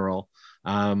Attorney General,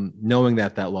 knowing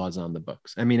that law is on the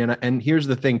books? I mean, and here's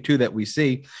the thing too, that we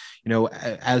see,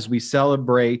 as we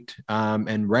celebrate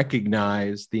and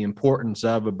recognize the importance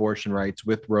of abortion rights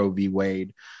with Roe v.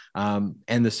 Wade, and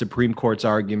the Supreme Court's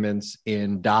arguments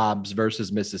in Dobbs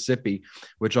versus Mississippi,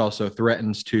 which also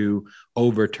threatens to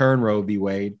overturn Roe v.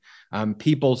 Wade,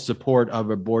 people's support of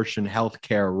abortion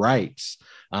healthcare rights.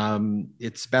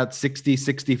 It's about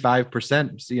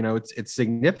 65%. It's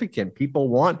significant. People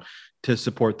want to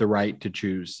support the right to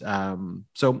choose.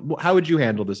 So how would you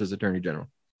handle this as Attorney General?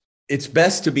 It's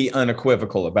best to be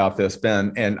unequivocal about this,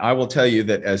 Ben. And I will tell you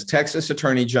that as Texas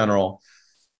Attorney General,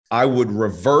 I would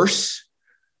reverse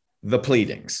the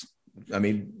pleadings. I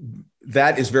mean,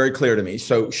 that is very clear to me.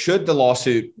 So should the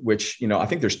lawsuit, which, I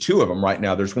think there's 2 of them right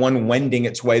now, there's one wending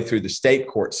its way through the state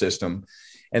court system,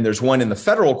 and there's one in the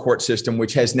federal court system,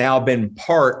 which has now been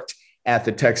parked at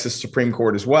the Texas Supreme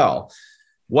Court as well.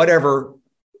 Whatever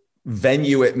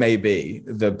venue it may be,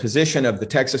 the position of the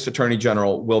Texas Attorney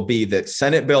General will be that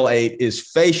Senate Bill 8 is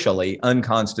facially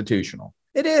unconstitutional.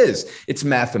 It is. It's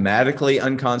mathematically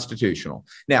unconstitutional.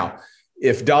 Now,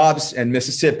 if Dobbs and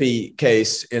Mississippi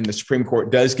case in the Supreme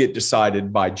Court does get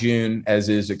decided by June, as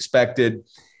is expected,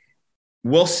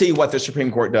 we'll see what the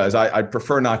Supreme Court does. I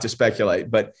prefer not to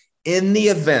speculate, but in the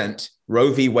event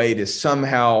Roe v. Wade is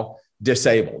somehow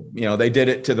disabled, they did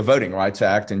it to the Voting Rights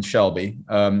Act in Shelby.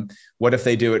 What if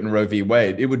they do it in Roe v.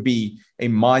 Wade? It would be a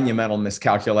monumental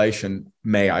miscalculation,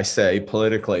 may I say,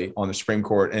 politically on the Supreme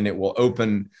Court, and it will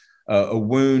open a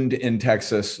wound in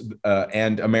Texas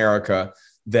and America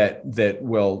that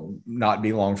will not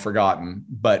be long forgotten.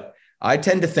 But I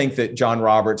tend to think that John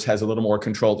Roberts has a little more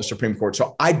control of the Supreme Court.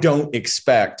 So I don't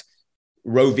expect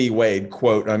Roe v. Wade,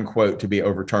 quote unquote, to be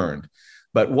overturned.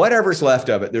 But whatever's left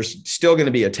of it, there's still going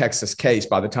to be a Texas case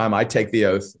by the time I take the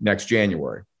oath next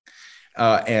January.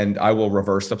 And I will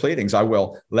reverse the pleadings. I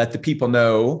will let the people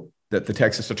know that the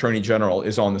Texas Attorney General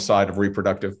is on the side of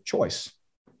reproductive choice.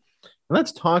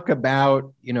 Let's talk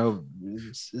about,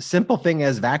 simple thing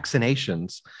as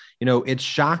vaccinations. It's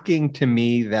shocking to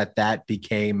me that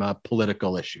became a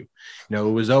political issue. It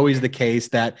was always the case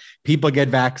that people get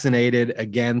vaccinated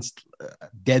against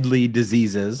deadly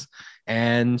diseases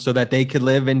and so that they could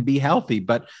live and be healthy.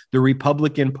 But the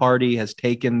Republican Party has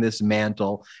taken this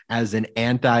mantle as an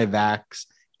anti-vax,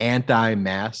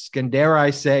 anti-mask, and dare I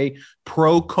say,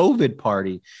 pro-COVID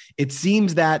party. It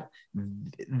seems that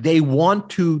they want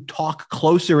to talk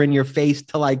closer in your face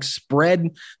to spread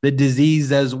the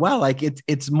disease as well.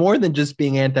 It's more than just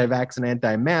being anti-vax and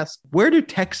anti-mask. Where do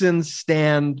Texans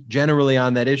stand generally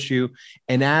on that issue?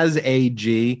 And as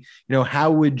AG,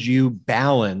 how would you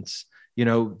balance,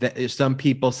 some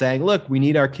people saying, look, we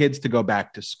need our kids to go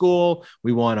back to school.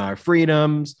 We want our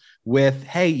freedoms with,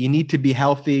 hey, you need to be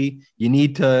healthy. You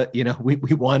need to, we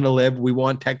want to live. We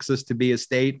want Texas to be a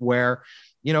state where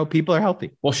people are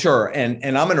healthy. Well, sure.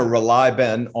 And I'm going to rely,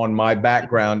 Ben, on my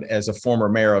background as a former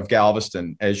mayor of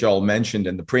Galveston, as y'all mentioned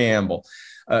in the preamble,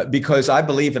 because I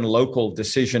believe in local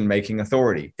decision-making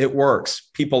authority. It works.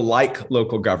 People like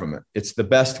local government. It's the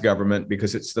best government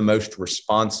because it's the most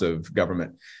responsive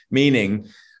government, meaning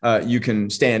you can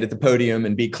stand at the podium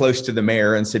and be close to the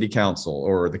mayor and city council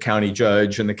or the county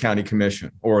judge and the county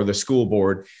commission or the school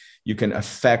board. You can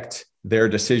affect their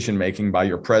decision-making by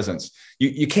your presence.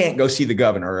 You can't go see the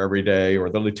governor every day or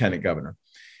the lieutenant governor.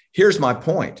 Here's my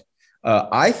point.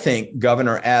 I think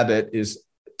Governor Abbott is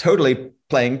totally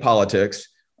playing politics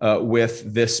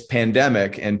with this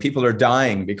pandemic, and people are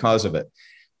dying because of it.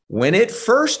 When it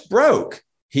first broke,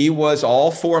 he was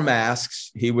all for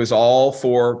masks. He was all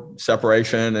for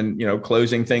separation and,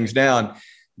 closing things down.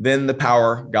 Then the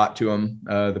power got to him,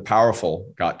 the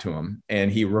powerful got to him,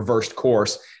 and he reversed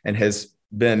course and has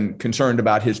been concerned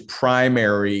about his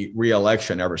primary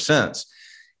reelection ever since.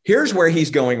 Here's where he's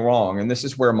going wrong, and this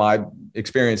is where my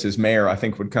experience as mayor, I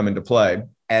think, would come into play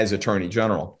as Attorney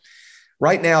General.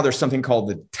 Right now, there's something called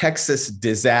the Texas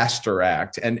Disaster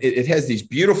Act, and it has these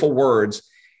beautiful words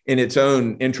in its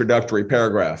own introductory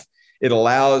paragraph. It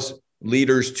allows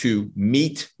leaders to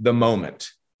meet the moment.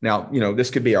 Now,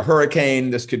 this could be a hurricane,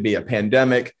 this could be a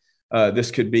pandemic,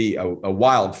 this could be a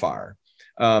wildfire.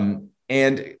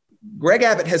 And Greg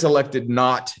Abbott has elected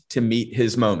not to meet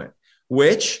his moment,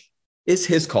 which is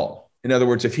his call. In other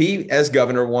words, if he, as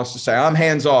governor, wants to say, I'm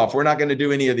hands off, we're not going to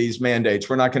do any of these mandates,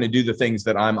 we're not going to do the things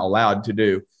that I'm allowed to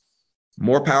do,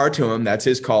 more power to him. That's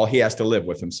his call. He has to live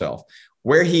with himself.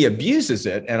 Where he abuses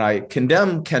it, and I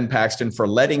condemn Ken Paxton for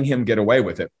letting him get away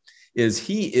with it, is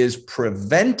he is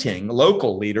preventing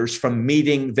local leaders from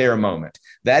meeting their moment.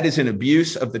 That is an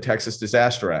abuse of the Texas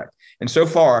Disaster Act. And so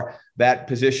far, that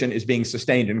position is being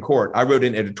sustained in court. I wrote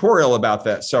an editorial about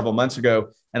that several months ago,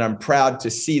 and I'm proud to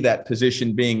see that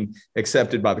position being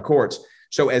accepted by the courts.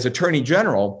 So as Attorney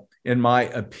General, in my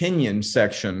opinion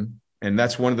section, and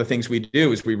that's one of the things we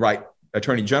do is we write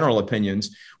Attorney General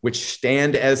opinions, which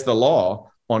stand as the law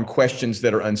on questions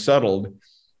that are unsettled.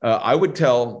 I would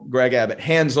tell Greg Abbott,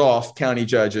 hands off county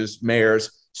judges,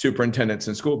 mayors, superintendents,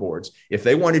 and school boards. If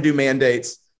they want to do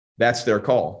mandates, that's their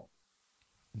call.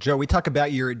 Joe, we talk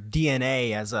about your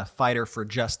DNA as a fighter for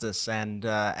justice. And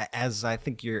as I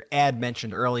think your ad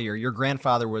mentioned earlier, your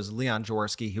grandfather was Leon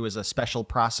Jaworski, who was a special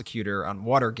prosecutor on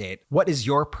Watergate. What is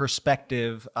your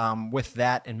perspective with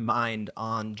that in mind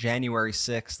on January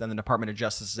 6th and the Department of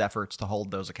Justice's efforts to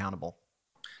hold those accountable?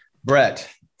 Brett,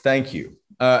 thank you.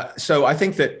 So I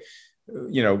think that,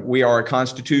 we are a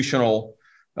constitutional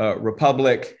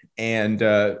republic, and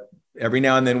every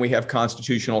now and then we have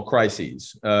constitutional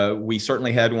crises. We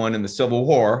certainly had one in the Civil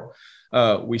War,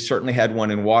 We certainly had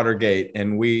one in Watergate,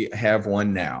 and we have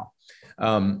one now.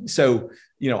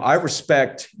 I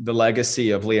respect the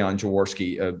legacy of Leon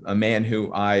Jaworski, a man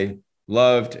who I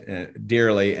loved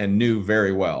dearly and knew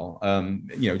very well.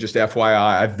 Just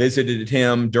FYI, I visited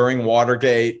him during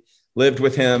Watergate, lived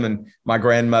with him and my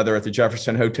grandmother at the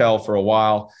Jefferson Hotel for a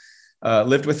while,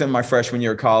 lived with him my freshman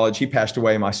year of college. He passed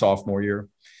away my sophomore year.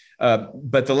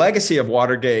 But the legacy of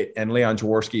Watergate and Leon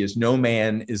Jaworski is no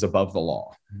man is above the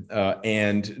law.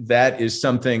 And that is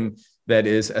something that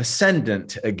is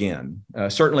ascendant again,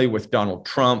 certainly with Donald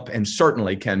Trump and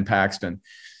certainly Ken Paxton.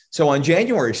 So on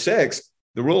January 6th,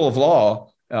 the rule of law,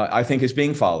 I think, is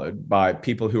being followed by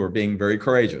people who are being very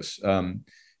courageous.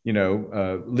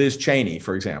 Liz Cheney,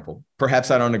 for example.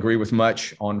 Perhaps I don't agree with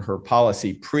much on her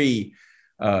policy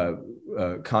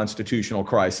pre-constitutional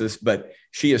crisis, but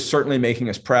she is certainly making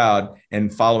us proud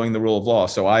and following the rule of law.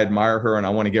 So I admire her, and I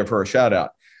want to give her a shout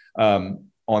out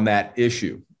on that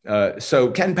issue.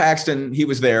 So Ken Paxton, he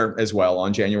was there as well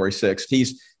on January 6th.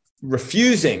 He's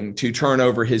refusing to turn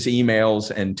over his emails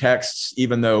and texts,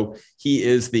 even though he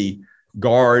is the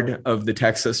guard of the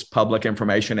Texas Public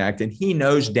Information Act. And he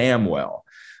knows damn well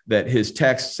that his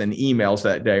texts and emails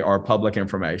that day are public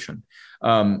information.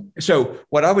 So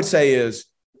what I would say is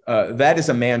that is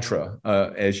a mantra,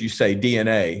 as you say,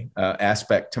 DNA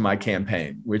aspect to my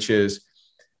campaign, which is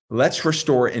let's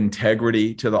restore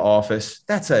integrity to the office.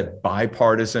 That's a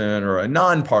bipartisan or a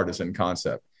nonpartisan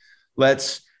concept.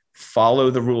 Let's follow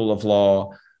the rule of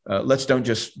law. Let's don't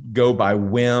just go by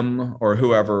whim or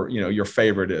whoever your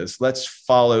favorite is. Let's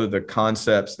follow the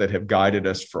concepts that have guided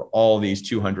us for all these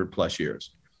 200 plus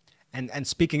years. And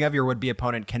speaking of your would-be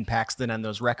opponent, Ken Paxton, and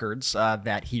those records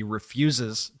that he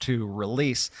refuses to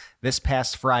release, this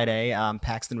past Friday,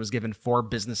 Paxton was given 4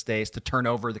 business days to turn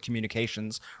over the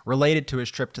communications related to his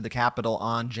trip to the Capitol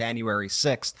on January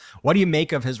 6th. What do you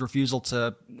make of his refusal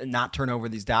to not turn over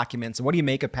these documents? And what do you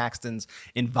make of Paxton's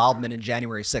involvement in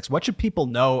January 6th? What should people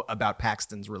know about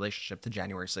Paxton's relationship to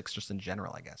January 6th, just in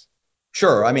general, I guess?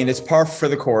 Sure. I mean, it's par for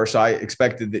the course. I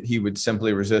expected that he would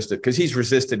simply resist it because he's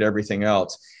resisted everything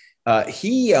else.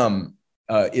 He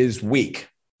is weak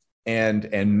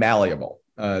and malleable.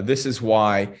 This is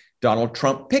why Donald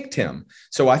Trump picked him.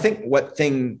 So I think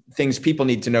things people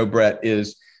need to know, Brett,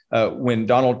 is when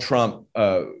Donald Trump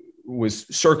was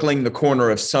circling the corner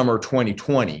of summer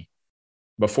 2020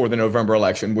 before the November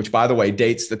election, which, by the way,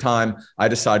 dates the time I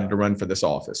decided to run for this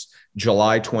office,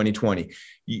 July 2020.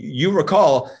 You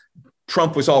recall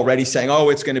Trump was already saying, oh,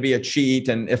 it's going to be a cheat.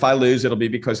 And if I lose, it'll be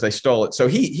because they stole it. So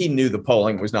he knew the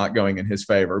polling was not going in his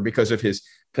favor because of his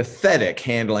pathetic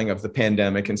handling of the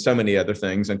pandemic and so many other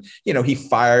things. And, he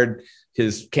fired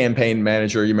his campaign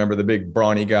manager. You remember the big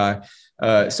brawny guy.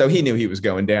 So he knew he was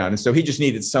going down. And so he just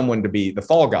needed someone to be the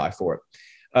fall guy for it.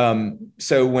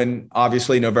 So when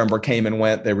obviously November came and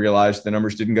went, they realized the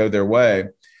numbers didn't go their way.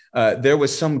 There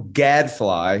was some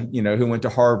gadfly, who went to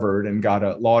Harvard and got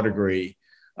a law degree,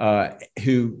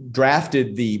 who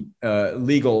drafted the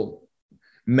legal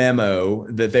memo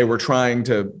that they were trying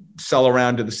to sell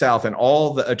around to the South. And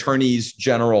all the attorneys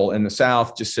general in the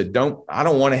South just said, I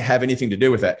don't want to have anything to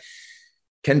do with that.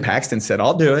 Ken Paxton said,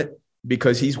 I'll do it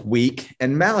because he's weak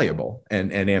and malleable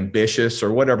and ambitious,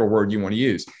 or whatever word you want to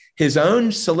use. His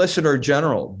own Solicitor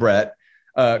General, Brett,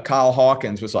 Kyle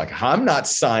Hawkins, was like, I'm not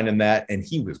signing that. And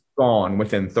he was gone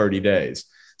within 30 days.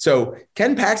 So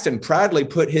Ken Paxton proudly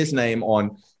put his name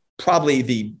on probably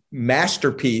the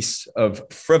masterpiece of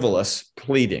frivolous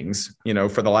pleadings,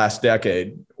 for the last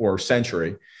decade or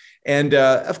century. And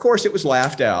of course, it was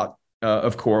laughed out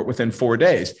of court within 4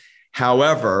 days.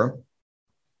 However,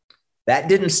 that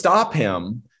didn't stop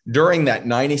him during that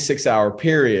 96-hour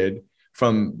period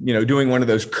from, doing one of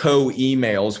those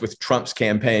co-emails with Trump's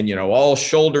campaign, all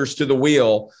shoulders to the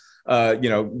wheel.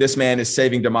 This man is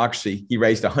saving democracy. He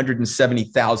raised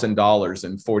 $170,000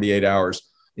 in 48 hours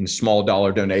in small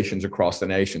dollar donations across the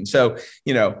nation. So,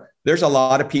 there's a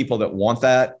lot of people that want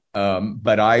that.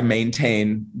 But I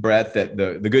maintain, Brett, that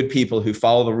the good people who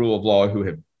follow the rule of law, who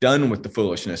have done with the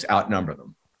foolishness, outnumber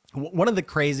them. One of the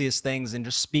craziest things in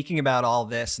just speaking about all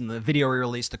this and the video we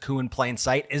released, The Coup in Plain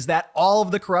Sight, is that all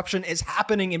of the corruption is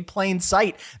happening in plain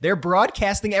sight. They're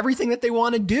broadcasting everything that they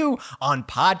want to do on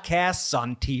podcasts,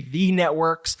 on TV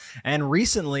networks. And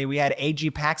recently we had AG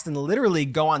Paxton literally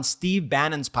go on Steve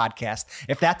Bannon's podcast.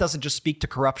 If that doesn't just speak to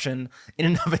corruption in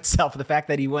and of itself, the fact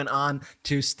that he went on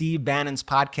to Steve Bannon's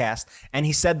podcast and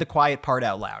he said the quiet part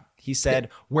out loud. He said,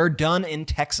 "We're done in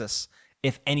Texas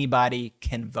if anybody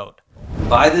can vote."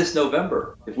 By this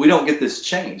November, if we don't get this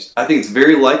changed, I think it's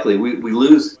very likely we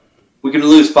lose. We could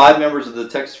lose 5 members of the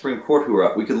Texas Supreme Court who are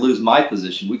up. We could lose my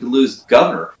position. We could lose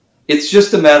governor. It's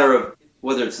just a matter of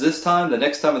whether it's this time, the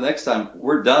next time, and the next time,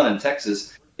 we're done in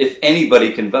Texas if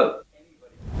anybody can vote.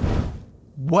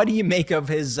 What do you make of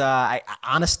his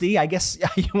honesty, I guess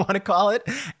you want to call it?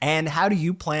 And how do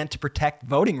you plan to protect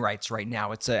voting rights right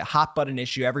now? It's a hot button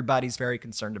issue. Everybody's very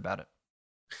concerned about it.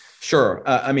 Sure.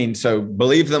 So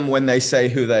believe them when they say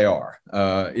who they are,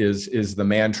 is the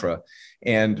mantra.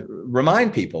 And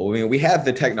remind people, we have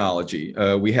the technology,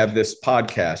 we have this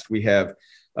podcast, we have,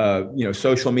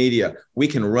 social media. We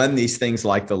can run these things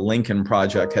like the Lincoln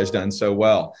Project has done so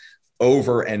well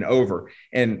over and over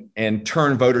and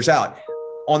turn voters out.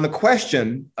 On the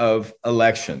question of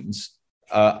elections,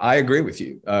 I agree with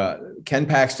you. Ken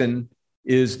Paxton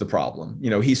is the problem.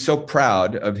 He's so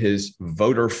proud of his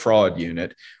voter fraud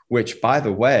unit, which, by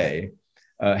the way,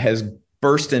 has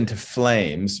burst into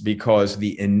flames because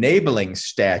the enabling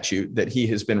statute that he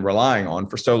has been relying on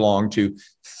for so long to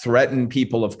threaten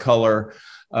people of color,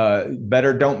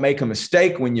 better don't make a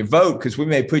mistake when you vote because we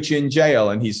may put you in jail.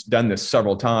 And he's done this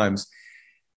several times,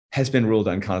 has been ruled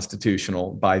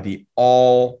unconstitutional by the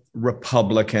all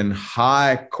Republican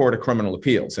High Court of Criminal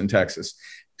Appeals in Texas.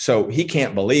 So he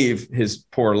can't believe his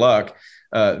poor luck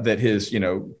that his,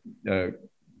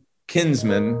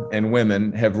 kinsmen and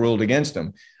women have ruled against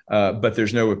him. But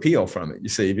there's no appeal from it, you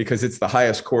see, because it's the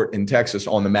highest court in Texas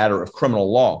on the matter of criminal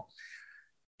law.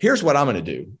 Here's what I'm going to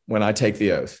do when I take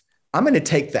the oath. I'm going to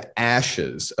take the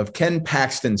ashes of Ken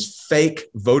Paxton's fake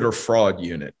voter fraud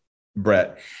unit,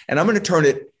 Brett, and I'm going to turn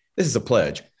it, this is a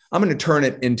pledge, I'm going to turn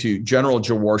it into General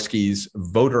Jaworski's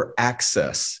voter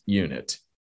access unit,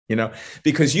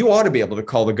 because you ought to be able to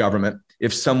call the government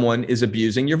if someone is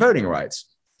abusing your voting rights.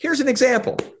 Here's an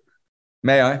example.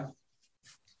 May I?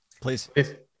 Please.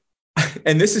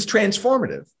 And this is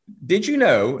transformative. Did you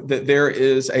know that there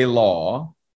is a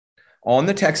law on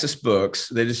the Texas books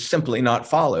that is simply not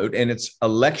followed, and it's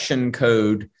election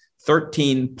code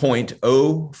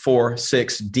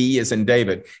 13.046D as in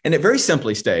David. And it very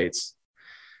simply states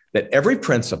that every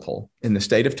principal in the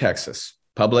state of Texas,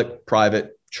 public,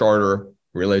 private, charter,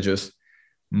 religious,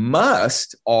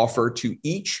 must offer to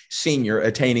each senior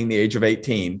attaining the age of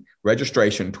 18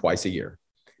 registration twice a year.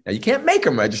 Now, you can't make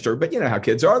them register, but you know how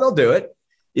kids are. They'll do it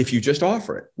if you just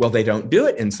offer it. Well, they don't do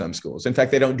it in some schools. In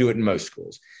fact, they don't do it in most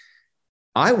schools.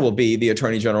 I will be the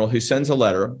attorney general who sends a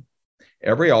letter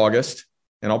every August,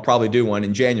 and I'll probably do one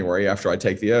in January after I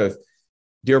take the oath.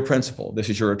 Dear principal, this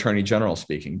is your attorney general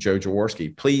speaking, Joe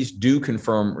Jaworski. Please do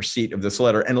confirm receipt of this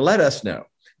letter and let us know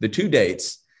the 2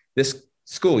 dates this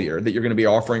school year that you're going to be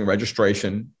offering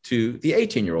registration to the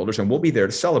 18-year-olders, and we'll be there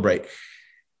to celebrate.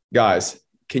 Guys,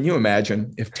 can you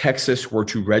imagine if Texas were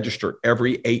to register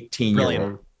every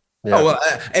 18-year-old? Yeah. Oh,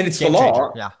 and it's game the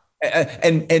law. Changer. Yeah.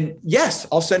 And yes,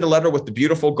 I'll send a letter with the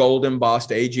beautiful gold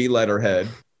embossed AG letterhead.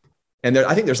 And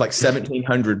I think there's like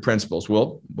 1,700 principals.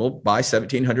 We'll buy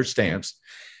 1,700 stamps,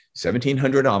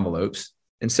 1,700 envelopes,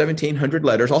 and 1,700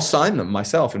 letters. I'll sign them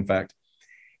myself, in fact.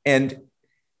 And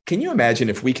can you imagine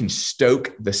if we can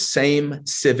stoke the same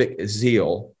civic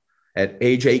zeal at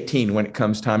age 18 when it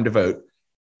comes time to vote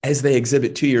as they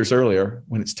exhibit 2 years earlier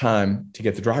when it's time to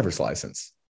get the driver's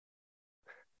license?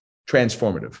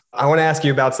 Transformative. I want to ask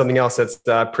you about something else that's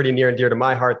pretty near and dear to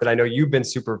my heart that I know you've been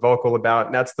super vocal about,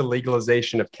 and that's the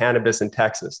legalization of cannabis in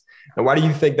Texas. And why do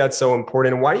you think that's so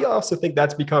important? And why do you also think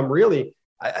that's become really,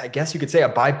 I guess you could say, a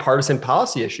bipartisan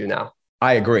policy issue now?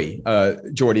 I agree.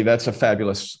 Jordy, that's a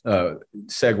fabulous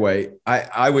segue.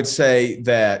 I would say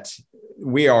that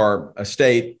we are a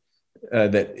state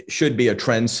that should be a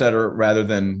trendsetter rather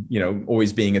than,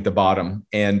 always being at the bottom.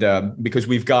 And because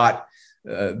we've got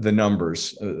the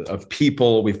numbers of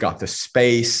people, we've got the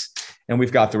space, and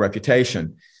we've got the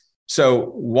reputation. So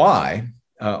why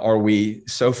are we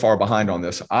so far behind on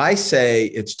this? I say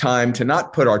it's time to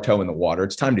not put our toe in the water.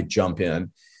 It's time to jump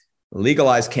in,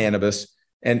 legalize cannabis.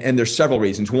 And there's several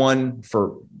reasons. One,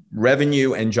 for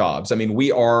revenue and jobs. I mean,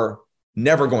 we are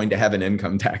never going to have an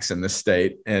income tax in this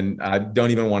state, and I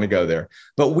don't even want to go there.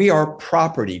 But we are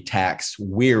property tax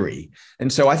weary.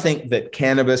 And so I think that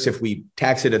cannabis, if we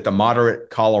tax it at the moderate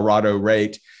Colorado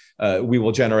rate, we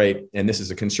will generate, and this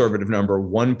is a conservative number,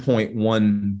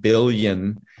 $1.1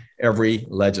 billion every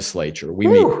legislature. We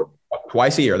meet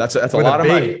twice a year. That's a lot of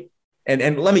money.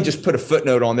 And let me just put a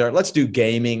footnote on there. Let's do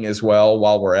gaming as well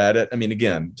while we're at it. I mean,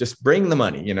 again, just bring the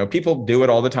money. People do it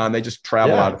all the time. They just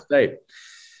travel out of state.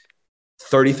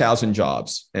 30,000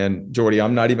 jobs. And Jordy,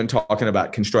 I'm not even talking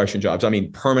about construction jobs. I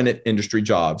mean, permanent industry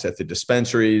jobs at the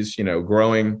dispensaries,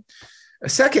 growing. A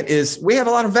second is we have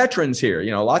a lot of veterans here,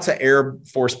 lots of Air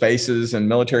Force bases and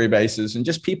military bases, and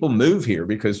just people move here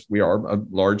because we are a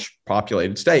large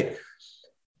populated state.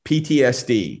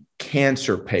 PTSD,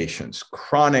 cancer patients,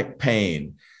 chronic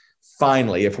pain,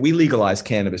 finally, if we legalize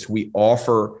cannabis, we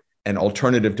offer an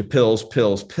alternative to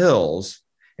pills,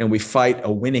 and we fight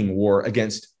a winning war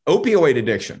against opioid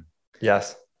addiction.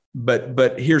 Yes.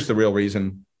 But here's the real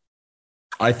reason.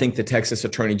 I think the Texas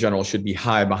Attorney General should be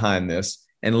high behind this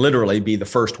and literally be the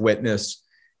first witness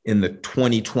in the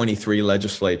 2023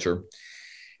 legislature.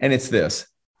 And it's this: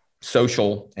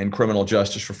 social and criminal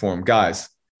justice reform. Guys,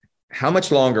 how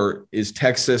much longer is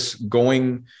Texas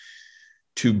going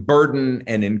to burden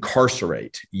and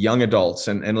incarcerate young adults?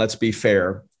 And let's be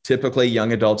fair, typically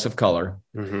young adults of color,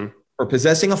 for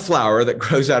possessing a flower that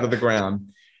grows out of the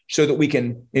ground, so that we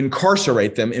can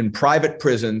incarcerate them in private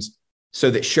prisons so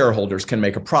that shareholders can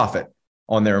make a profit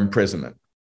on their imprisonment.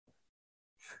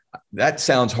 That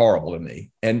sounds horrible to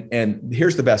me. And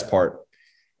here's the best part.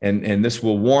 And this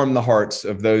will warm the hearts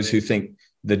of those who think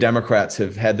the Democrats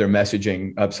have had their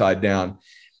messaging upside down.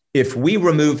 If we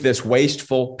remove this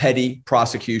wasteful, petty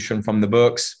prosecution from the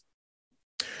books,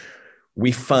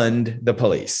 we fund the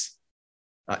police.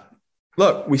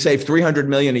 Look, we save $300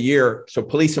 million a year so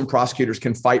police and prosecutors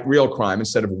can fight real crime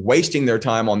instead of wasting their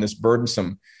time on this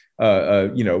burdensome,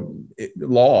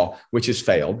 law, which has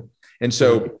failed. And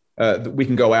so we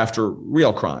can go after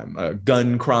real crime,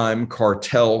 gun crime,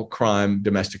 cartel crime,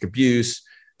 domestic abuse,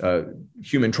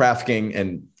 human trafficking,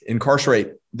 and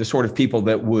incarcerate the sort of people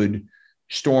that would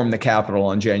storm the Capitol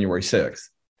on January 6th.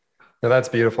 No, that's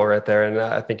beautiful right there. And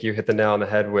I think you hit the nail on the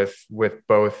head with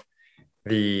both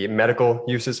the medical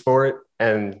uses for it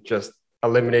and just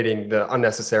eliminating the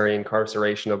unnecessary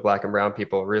incarceration of Black and brown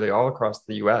people really all across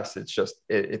the U.S. It's just,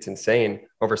 it's insane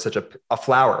over such a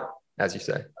flower, as you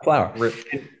say. Flower.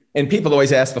 And people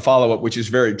always ask the follow-up, which is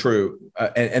very true.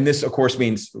 And this, of course,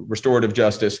 means restorative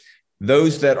justice.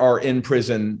 Those that are in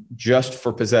prison just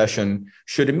for possession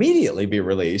should immediately be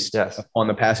released on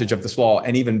the passage of this law.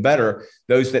 And even better,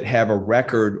 those that have a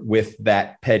record with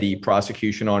that petty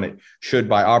prosecution on it should,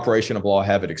 by operation of law,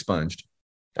 have it expunged.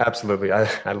 Absolutely.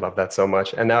 I love that so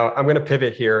much. And now I'm going to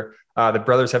pivot here. The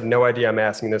brothers have no idea I'm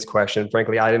asking this question.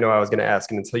 Frankly, I didn't know I was going to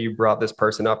ask it until you brought this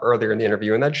person up earlier in the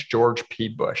interview, and that's George P.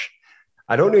 Bush.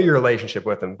 I don't know your relationship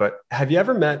with him, but have you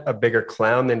ever met a bigger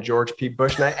clown than George P.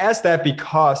 Bush? And I ask that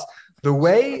because the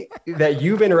way that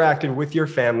you've interacted with your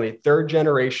family, third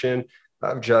generation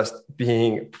of just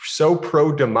being so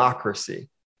pro-democracy,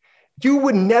 you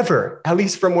would never, at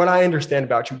least from what I understand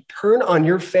about you, turn on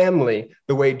your family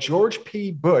the way George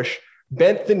P. Bush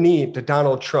bent the knee to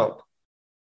Donald Trump.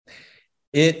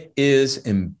 It is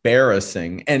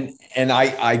embarrassing. And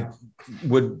I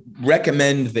would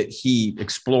recommend that he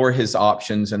explore his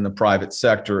options in the private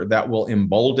sector. That will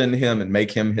embolden him and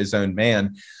make him his own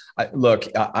man. Look,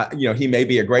 he may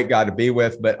be a great guy to be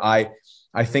with, but I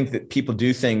think that people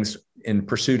do things in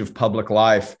pursuit of public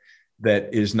life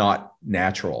that is not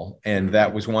natural. And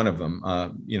that was one of them.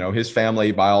 His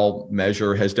family, by all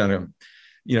measure, has done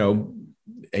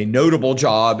a notable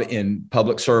job in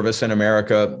public service in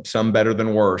America, some better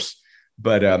than worse.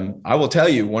 But I will tell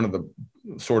you, one of the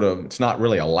it's not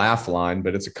really a laugh line,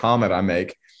 but it's a comment I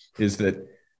make, is that,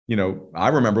 I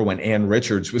remember when Ann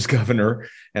Richards was governor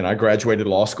and I graduated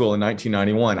law school in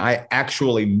 1991, I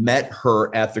actually met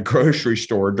her at the grocery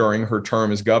store during her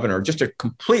term as governor. Just a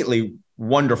completely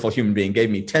wonderful human being, gave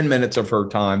me 10 minutes of her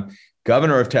time,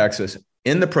 governor of Texas,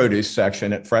 in the produce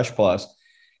section at Fresh Plus.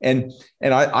 And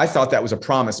I thought that was a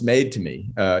promise made to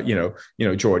me.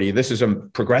 Jordy, this is a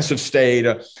progressive state,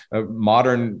 a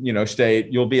modern, state.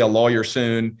 You'll be a lawyer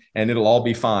soon and it'll all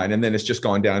be fine. And then it's just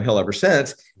gone downhill ever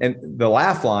since. And the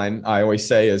laugh line I always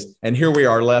say is, and here we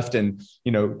are left in,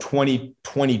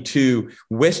 2022,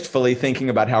 wistfully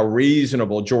thinking about how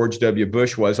reasonable George W.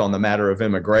 Bush was on the matter of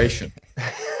immigration.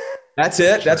 That's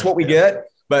it. That's what we get.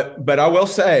 But I will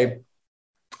say,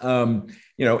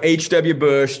 H.W.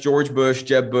 Bush, George Bush,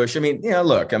 Jeb Bush.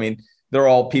 They're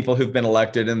all people who've been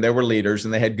elected and they were leaders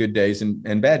and they had good days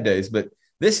and bad days. But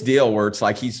this deal where it's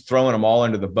like he's throwing them all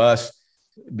under the bus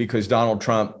because Donald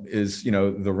Trump is,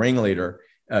 the ringleader,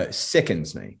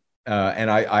 sickens me.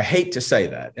 And I hate to say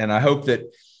that. And I hope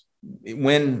that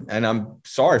and I'm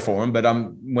sorry for him, but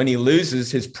when he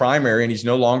loses his primary and he's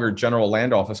no longer general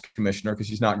land office commissioner, because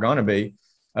he's not going to be,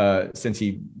 since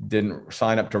he didn't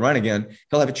sign up to run again,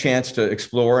 he'll have a chance to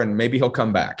explore and maybe he'll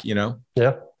come back, Yeah.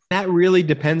 That really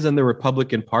depends on the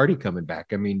Republican Party coming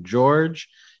back. George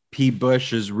P.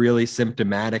 Bush is really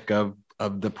symptomatic of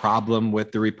the problem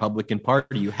with the Republican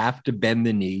Party. You have to bend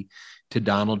the knee to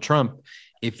Donald Trump.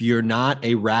 If you're not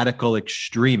a radical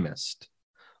extremist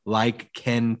like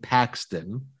Ken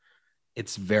Paxton,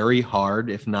 it's very hard,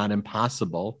 if not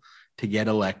impossible, to get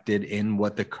elected in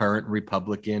what the current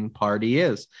Republican Party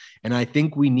is. And I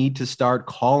think we need to start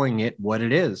calling it what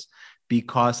it is,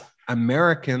 because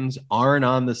Americans aren't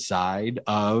on the side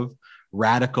of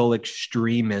radical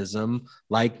extremism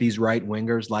like these right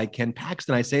wingers like Ken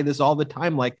Paxton. I say this all the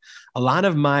time. Like, a lot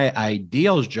of my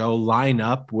ideals, Joe, line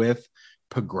up with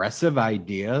progressive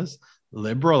ideas,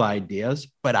 liberal ideas,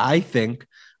 but I think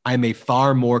I'm a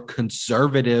far more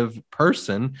conservative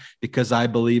person because I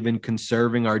believe in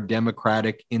conserving our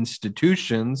democratic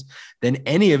institutions than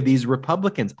any of these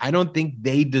Republicans. I don't think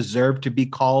they deserve to be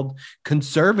called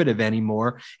conservative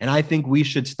anymore. And I think we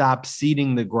should stop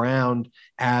ceding the ground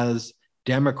as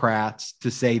Democrats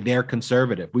to say they're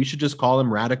conservative. We should just call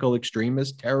them radical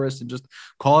extremists, terrorists, and just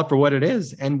call it for what it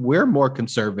is. And we're more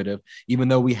conservative, even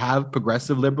though we have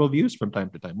progressive liberal views from time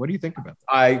to time. What do you think about that?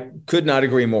 I could not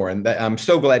agree more. And I'm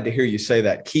so glad to hear you say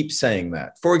that. Keep saying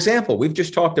that. For example, we've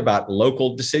just talked about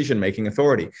local decision-making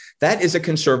authority. That is a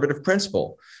conservative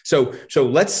principle. So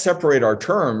let's separate our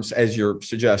terms, as you're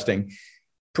suggesting.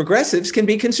 Progressives can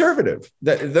be conservative.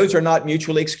 Those are not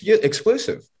mutually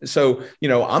exclusive. So,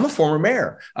 I'm a former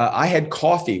mayor. I had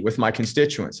coffee with my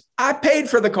constituents. I paid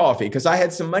for the coffee because I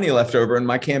had some money left over in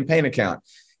my campaign account.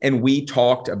 And we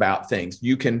talked about things.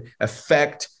 You can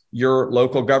affect your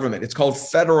local government. It's called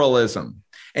federalism.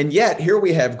 And yet here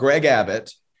we have Greg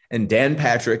Abbott and Dan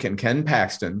Patrick and Ken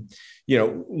Paxton,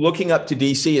 looking up to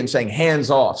DC and saying,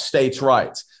 hands off states'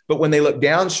 rights. But when they look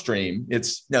downstream,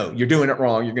 it's no, you're doing it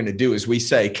wrong. You're going to do as we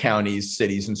say, counties,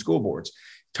 cities, and school boards.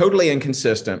 Totally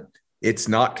inconsistent. It's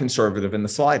not conservative in the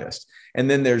slightest. And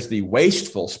then there's the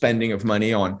wasteful spending of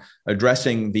money on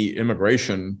addressing the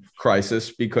immigration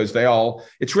crisis because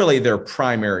it's really their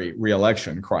primary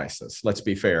reelection crisis. Let's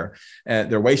be fair.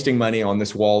 They're wasting money on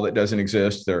this wall that doesn't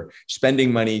exist. They're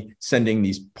spending money sending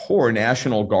these poor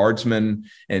National Guardsmen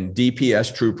and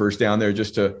DPS troopers down there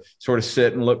just to sort of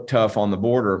sit and look tough on the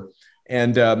border.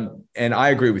 And I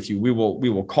agree with you. We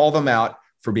will call them out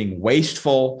for being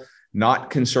wasteful,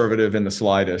 not conservative in the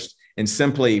slightest, and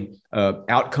simply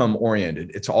outcome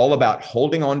oriented. It's all about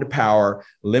holding on to power,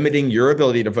 limiting your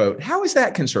ability to vote. How is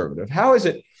that conservative? How is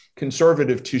it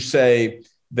conservative to say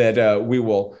that we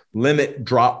will limit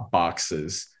drop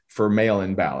boxes for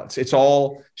mail-in ballots? It's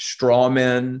all straw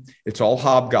men. It's all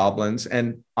hobgoblins.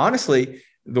 And honestly,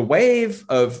 the wave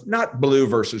of not blue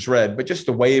versus red, but just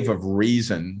the wave of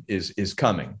reason is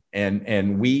coming.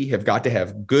 And we have got to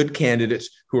have good candidates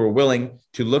who are willing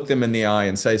to look them in the eye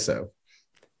and say so.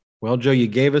 Well, Joe, you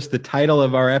gave us the title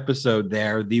of our episode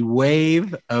there. The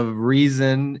wave of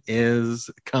reason is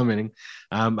coming.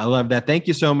 I love that. Thank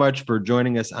you so much for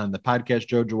joining us on the podcast.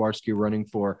 Joe Jaworski, running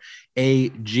for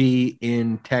AG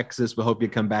in Texas. We hope you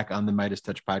come back on the Midas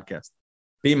Touch podcast.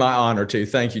 Be my honor to.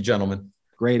 Thank you, gentlemen.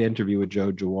 Great interview with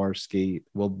Joe Jaworski.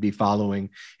 We'll be following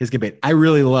his campaign. I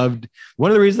really loved, one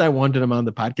of the reasons I wanted him on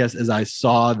the podcast is I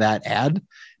saw that ad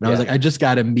and I was like, I just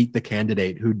got to meet the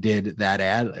candidate who did that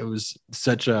ad. It was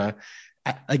such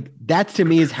that to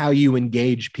me is how you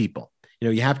engage people.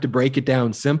 You have to break it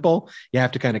down simple. You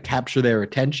have to kind of capture their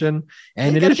attention.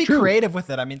 And you got to be creative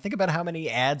with it. I mean, think about how many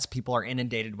ads people are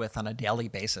inundated with on a daily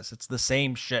basis. It's the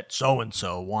same shit.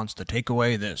 So-and-so wants to take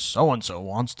away this. So-and-so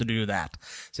wants to do that.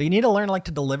 So you need to learn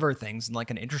to deliver things in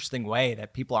an interesting way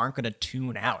that people aren't going to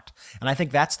tune out. And I think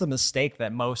that's the mistake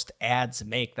that most ads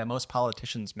make, that most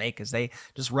politicians make, is they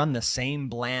just run the same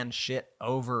bland shit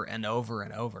over and over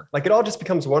and over. It all just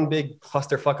becomes one big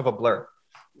clusterfuck of a blur.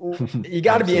 You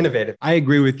got to be innovative. I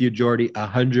agree with you, Jordy,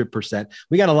 100%.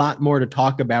 We got a lot more to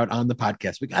talk about on the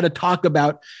podcast. We got to talk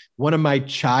about one of my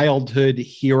childhood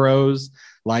heroes.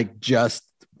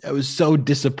 It was so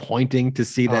disappointing to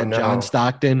see that John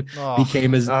Stockton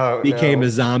became a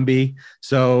zombie.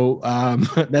 So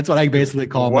that's what I basically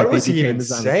call him. What was he even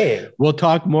saying? We'll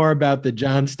talk more about the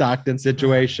John Stockton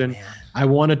situation. I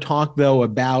want to talk, though,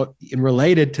 about, and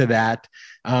related to that,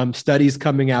 studies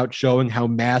coming out showing how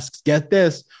masks, get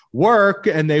this, work,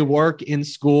 and they work in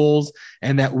schools,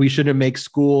 and that we shouldn't make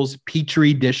schools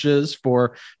petri dishes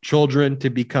for children to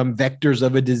become vectors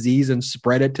of a disease and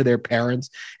spread it to their parents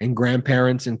and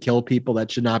grandparents and kill people.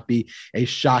 That should not be a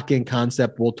shocking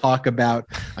concept. We'll talk about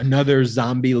another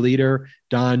zombie leader,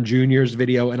 Don Jr.'s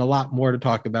video, and a lot more to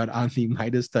talk about on the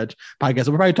Midas Touch podcast.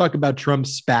 We'll probably talk about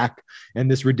Trump's SPAC and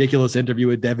this ridiculous interview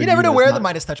with Devin. You never know where the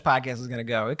Midas Touch podcast is going to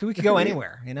go. We could go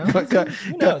anywhere, Who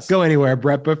knows? Go anywhere,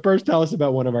 Brett. But first, tell us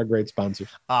about one of our great sponsors.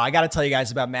 I got to tell you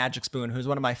guys about Magic Spoon, who's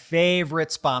one of my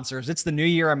favorite sponsors. It's the new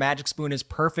year. A Magic Spoon is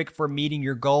perfect for meeting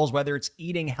your goals, whether it's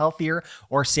eating healthier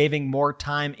or saving more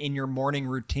time in your morning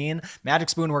routine. Magic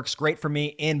Spoon works great for me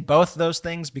in both those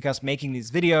things because making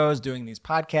these videos, doing these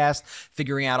podcasts,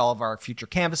 figuring out all of our future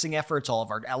canvassing efforts, all of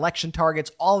our election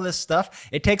targets, all of this stuff.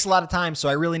 It takes a lot of time. So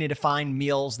I really need to find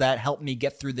meals that help me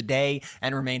get through the day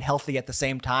and remain healthy at the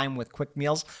same time with quick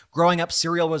meals. Growing up,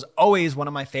 cereal was always one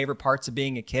of my favorite parts of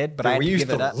being a kid, but I had to give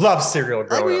it up. Love cereal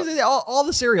growing up. All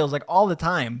the cereals, like all the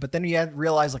time. But then you had to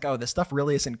realize, like, oh, this stuff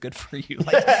really isn't good for you.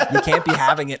 Like, you can't be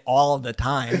having it all of the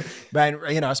time.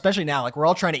 But, you know, especially now, like, we're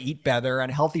all trying to eat better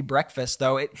and healthy breakfast,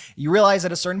 though. You realize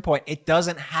at a certain point, it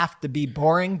doesn't have to be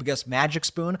boring because Magic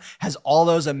Spoon has all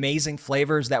those amazing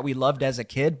flavors that we loved as a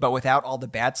kid, but without all the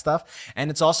bad stuff.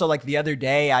 And it's also like the other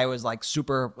day, I was like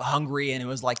super hungry and it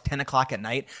was like 10 o'clock at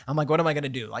night. I'm like, what am I going to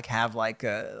do? Like have like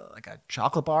a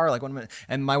chocolate bar? Like what am I?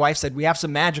 And my wife said, we have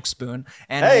some Magic Spoon.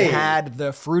 And they had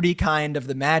the fruity kind of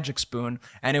the Magic Spoon.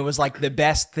 And it was like the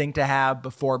best thing to have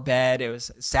before bed. It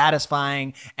was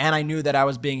satisfying. And I knew that I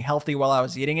was being healthy while I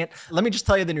was eating it. Let me just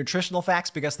tell you the nutritional facts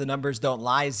because the numbers don't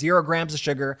lie. 0 grams of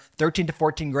sugar, 13 to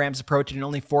 14 grams of protein, and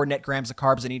only 4 net grams of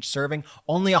carbs in each serving,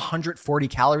 only 140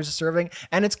 calories a serving.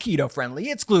 And it's keto friendly.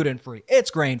 It's gluten free.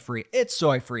 It's grain free. It's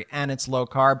soy free. And it's low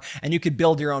carb. And you could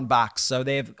build your own box. So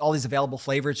they have all these available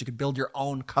flavors. You could build your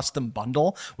own custom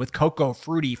bundle with cocoa,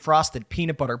 fruity, frosted,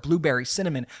 peanut butter, blueberry,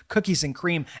 cinnamon, cookies and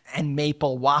cream, and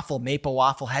maple waffle. Maple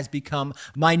waffle has become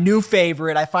my new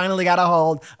favorite. I finally got a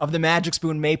hold of the Magic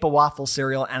Spoon maple waffle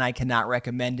cereal, and I cannot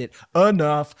recommend it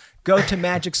enough. Go to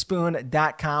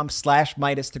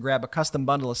magicspoon.com/Midas to grab a custom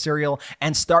bundle of cereal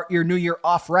and start your new year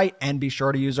off right. And be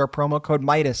sure to use our promo code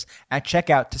Midas at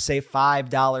checkout to save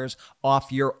 $5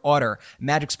 off your order.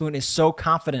 Magic Spoon is so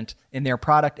confident in their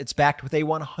product, it's backed with a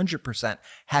 100%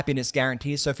 happiness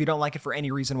guarantee. So if you don't like it for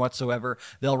any reason whatsoever,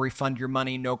 they'll refund your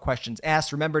money, no questions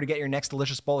asked. Remember to get your next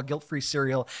delicious bowl of guilt-free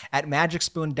cereal at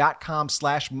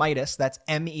magicspoon.com/Midas. That's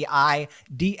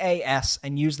MEIDAS,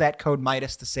 and use that code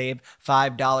Midas to save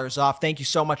 $5 off. Thank you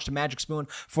so much to Magic Spoon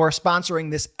for sponsoring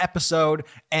this episode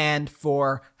and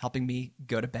for helping me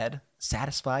go to bed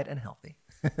satisfied and healthy.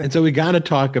 And so we got to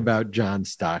talk about John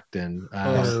Stockton.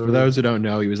 For those who don't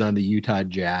know, he was on the Utah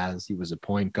Jazz. He was a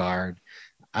point guard.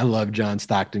 I love John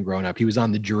Stockton growing up. He was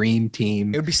on the dream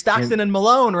team. It would be Stockton and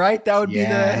Malone, right? That would be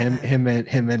him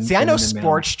and See, I know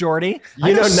sports, Jordy.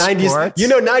 You know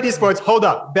 90s sports. Hold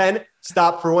up, Ben.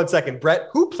 Stop for 1 second. Brett,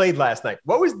 who played last night?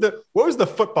 What was the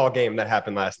football game that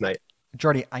happened last night?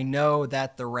 Jordy, I know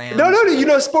that the Rams. No. You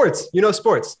know sports.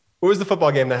 What was the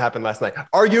football game that happened last night?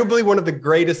 Arguably one of the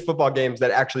greatest football games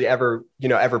that actually ever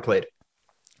played.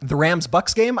 The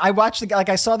Rams-Bucks game? I watched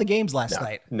I saw the games last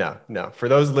night. No. For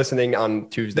those listening on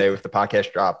Tuesday with the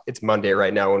podcast drop, it's Monday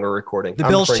right now when we're recording. The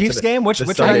Bills-Chiefs game? Which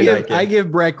I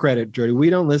give Brett credit, Jordy. We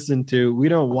don't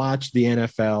watch the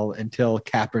NFL until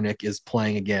Kaepernick is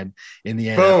playing again in the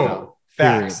NFL.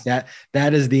 Facts. That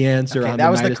is the answer. Okay, that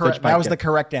was the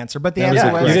correct answer. But the answer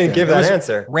was you didn't give that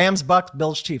answer. Rams, Bucks,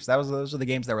 Bills, Chiefs. Those are the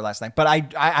games that were last night. But I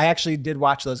actually did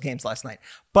watch those games last night.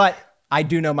 But I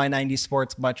do know my 90s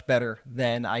sports much better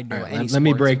than I do any sports. Let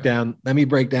me break down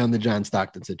the John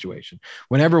Stockton situation.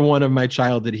 Whenever one of my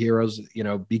childhood heroes,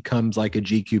 becomes like a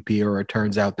GQP or it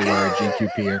turns out they were a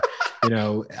GQP,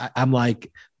 I'm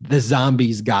like, the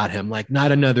zombies got him, like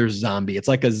not another zombie. It's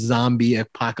like a zombie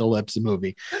apocalypse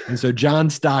movie. And so John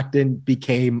Stockton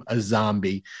became a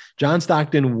zombie. John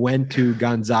Stockton went to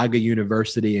Gonzaga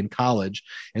University in college.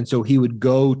 And so he would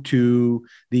go to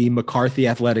the McCarthy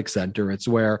Athletic Center. It's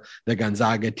where the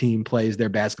Gonzaga team plays their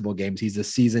basketball games. He's a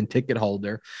season ticket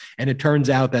holder. And it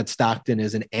turns out that Stockton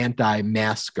is an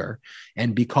anti-masker.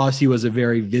 And because he was a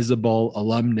very visible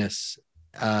alumnus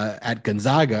at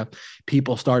Gonzaga,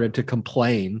 people started to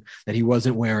complain that he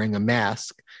wasn't wearing a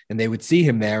mask, and they would see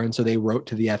him there. And so they wrote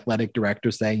to the athletic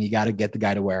director saying, you got to get the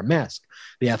guy to wear a mask.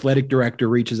 The athletic director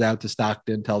reaches out to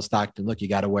Stockton, tells Stockton, look, you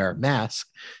got to wear a mask.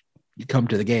 You come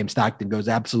to the game. Stockton goes,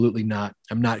 absolutely not.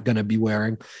 I'm not going to be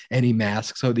wearing any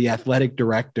mask. So the athletic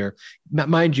director,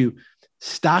 mind you,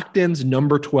 Stockton's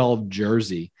number 12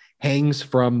 jersey hangs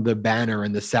from the banner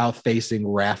in the south-facing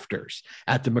rafters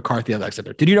at the McCarthy Athletic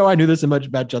Center. Did you know I knew this much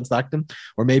about John Stockton?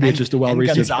 Or maybe it's just a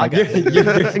well-researched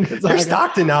Your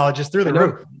Stockton knowledge is through the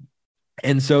roof.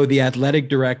 And so the athletic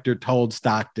director told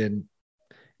Stockton,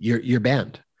 you're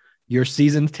banned. Your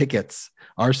season tickets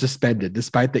are suspended,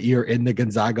 despite that you're in the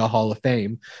Gonzaga Hall of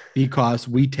Fame, because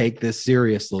we take this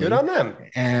seriously. Good on them.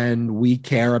 And we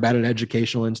care about an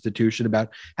educational institution, about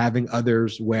having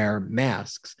others wear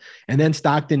masks. And then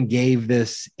Stockton gave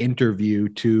this interview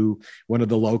to one of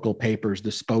the local papers,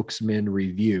 the Spokesman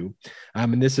Review.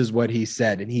 And this is what he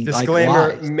said. And he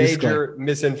disclaimer, major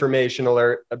misinformation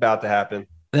alert about to happen.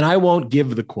 And I won't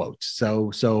give the quotes.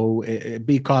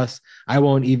 Because I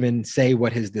won't even say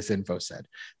what his disinfo said.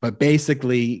 But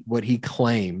basically what he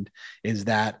claimed is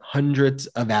that hundreds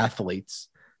of athletes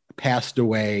passed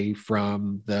away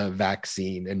from the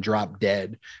vaccine and dropped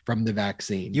dead from the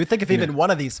vaccine. You would think if even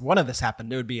one of this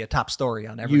happened, it would be a top story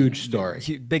on every huge story,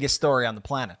 biggest story on the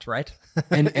planet, right?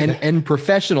 and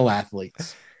professional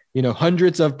athletes.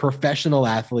 Hundreds of professional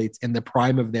athletes in the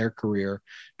prime of their career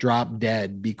dropped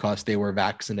dead because they were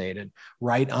vaccinated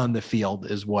right on the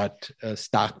field, is what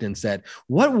Stockton said.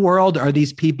 What world are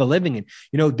these people living in?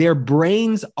 Their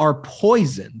brains are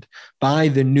poisoned by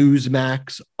the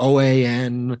Newsmax,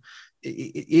 OAN.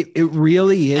 It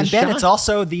really is. And Ben, it's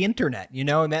also the internet,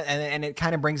 and it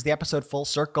kind of brings the episode full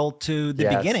circle to the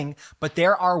beginning. But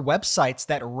there are websites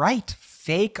that write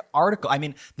fake article. I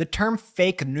mean, the term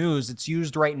fake news, it's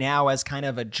used right now as kind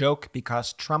of a joke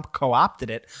because Trump co-opted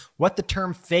it. What the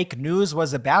term fake news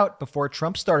was about before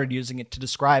Trump started using it to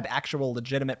describe actual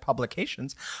legitimate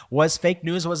publications was fake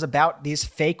news was about these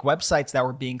fake websites that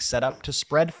were being set up to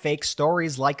spread fake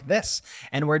stories like this.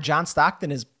 And where John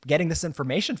Stockton is getting this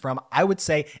information from, I would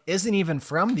say, isn't even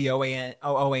from the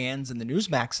OANs and the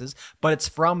Newsmaxes, but it's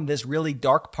from this really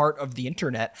dark part of the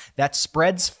internet that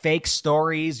spreads fake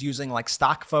stories using like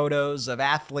stock photos of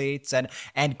athletes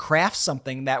and crafts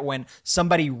something that when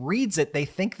somebody reads it, they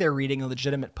think they're reading a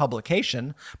legitimate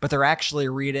publication, but they're actually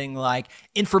reading like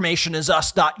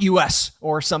informationis.us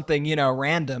or something,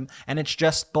 random. And it's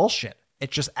just bullshit.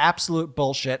 It's just absolute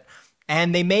bullshit.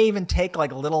 And they may even take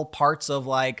like little parts of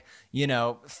like,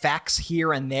 facts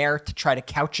here and there to try to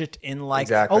couch it in like,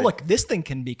 exactly. Oh, look, this thing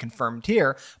can be confirmed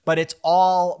here, but it's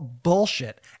all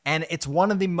bullshit. And it's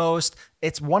one of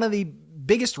the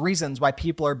biggest reasons why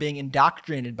people are being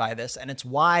indoctrinated by this. And it's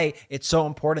why it's so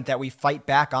important that we fight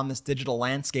back on this digital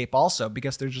landscape also,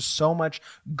 because there's just so much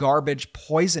garbage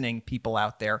poisoning people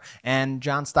out there. And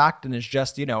John Stockton is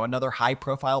just, another high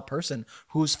profile person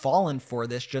who's fallen for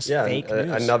this fake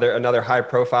news. Another high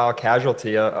profile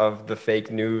casualty of the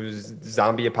fake news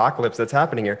zombie apocalypse that's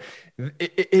happening here.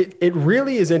 It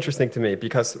really is interesting to me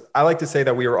because I like to say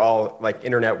that we were all like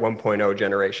internet 1.0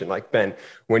 generation. Like Ben,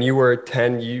 when you were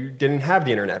 10, you didn't have the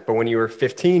internet, but when you were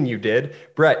 15, you did.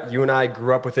 Brett, you and I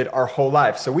grew up with it our whole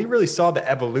life. So we really saw the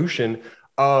evolution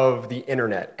of the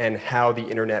internet and how the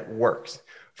internet works.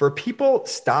 For people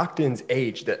Stockton's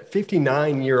age, that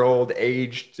 59-year-old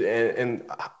aged and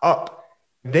up,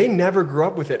 they never grew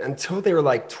up with it until they were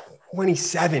like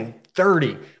 27,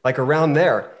 30, like around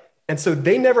there. And so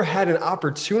they never had an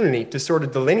opportunity to sort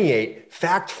of delineate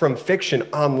fact from fiction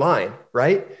online,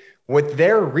 right? What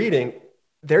they're reading,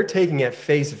 they're taking at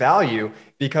face value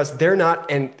because they're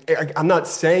not, and I'm not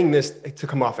saying this to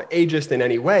come off ageist in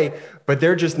any way, but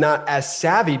they're just not as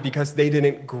savvy because they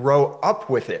didn't grow up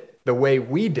with it the way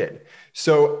we did.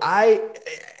 So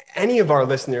any of our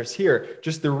listeners here,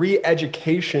 just the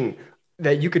re-education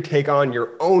that you could take on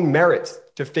your own merits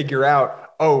to figure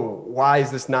out, oh, why is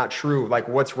this not true? Like,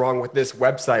 what's wrong with this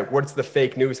website? What's the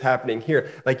fake news happening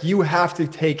here? Like, you have to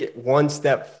take it one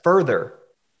step further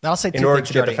I'll say in order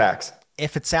to get the facts.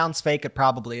 If it sounds fake, it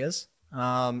probably is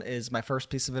my first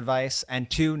piece of advice. And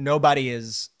two, nobody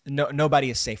is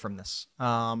safe from this.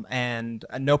 And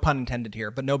no pun intended here,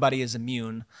 but nobody is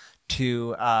immune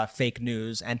to fake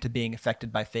news and to being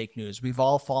affected by fake news. We've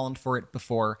all fallen for it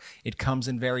before. It comes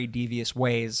in very devious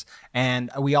ways, and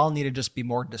we all need to just be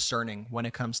more discerning when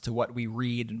it comes to what we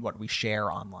read and what we share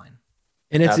online.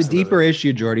 And it's Absolutely. a deeper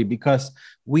issue, Jordy, because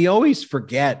we always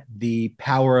forget the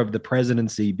power of the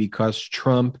presidency because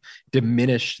Trump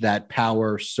diminished that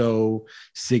power so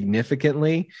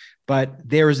significantly. But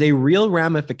there is a real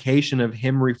ramification of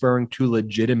him referring to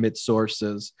legitimate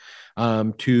sources,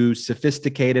 to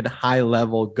sophisticated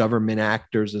high-level government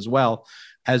actors as well,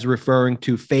 as referring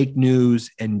to fake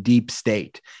news and deep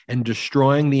state and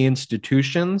destroying the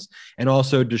institutions and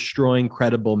also destroying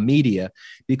credible media.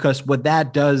 Because what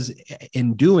that does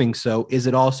in doing so is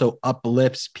it also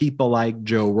uplifts people like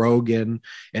Joe Rogan.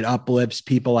 It uplifts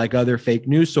people like other fake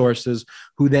news sources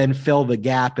who then fill the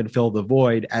gap and fill the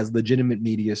void as legitimate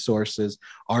media sources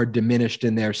are diminished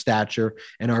in their stature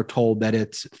and are told that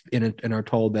it's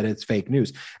fake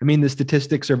news. I mean, the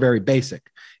statistics are very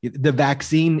basic. The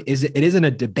vaccine isn't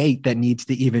a debate that needs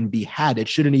to even be had. It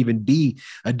shouldn't even be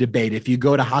a debate. If you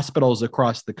go to hospitals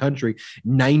across the country,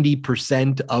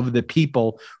 90% of the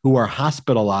people who are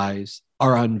hospitalized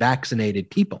are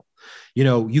unvaccinated people.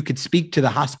 You could speak to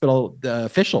the hospital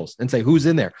officials and say, who's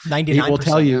in there? 99%. They will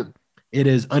tell you it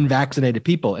is unvaccinated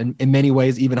people, and in many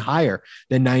ways, even higher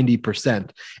than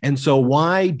 90%. And so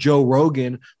why Joe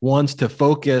Rogan wants to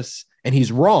focus and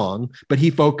he's wrong, but he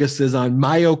focuses on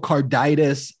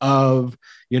myocarditis of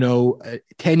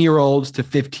 10-year-olds to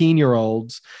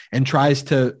 15-year-olds and tries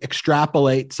to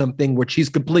extrapolate something which he's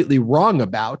completely wrong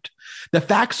about. The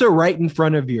facts are right in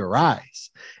front of your eyes.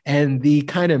 And the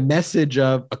kind of message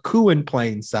of a coup in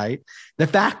plain sight, the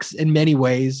facts in many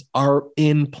ways are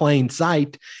in plain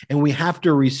sight. And we have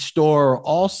to restore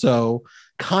also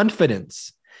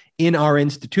confidence in our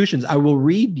institutions. I will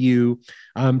read you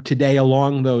today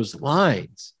along those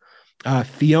lines.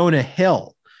 Fiona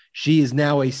Hill, she is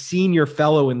now a senior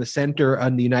fellow in the Center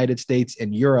on the United States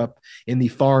and Europe in the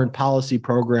Foreign Policy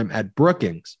Program at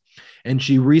Brookings. And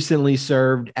she recently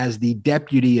served as the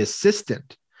deputy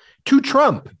assistant to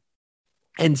Trump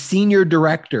and senior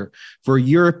director for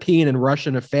European and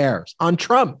Russian affairs on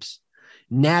Trump's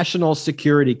National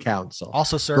Security Council.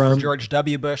 Also served for George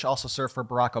W. Bush, also served for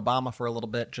Barack Obama for a little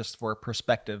bit, just for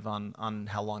perspective on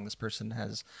how long this person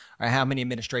has, or how many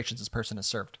administrations this person has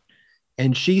served.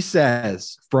 And she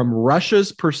says, from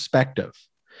Russia's perspective,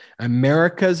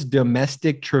 America's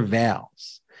domestic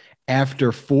travails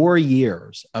after 4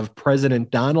 years of President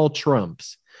Donald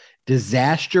Trump's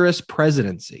disastrous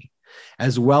presidency,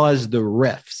 as well as the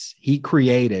rifts he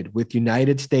created with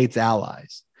United States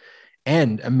allies,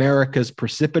 and America's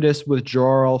precipitous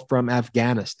withdrawal from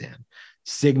Afghanistan,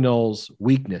 signals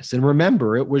weakness. And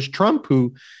remember, it was Trump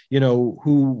who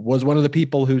was one of the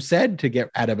people who said to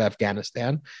get out of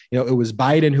Afghanistan. It was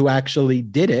Biden who actually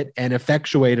did it and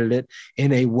effectuated it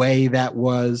in a way that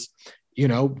was,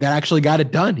 that actually got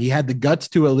it done. He had the guts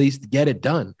to at least get it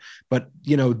done. But,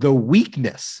 the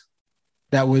weakness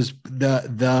that was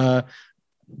the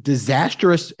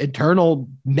disastrous internal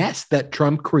mess that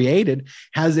Trump created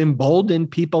has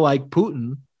emboldened people like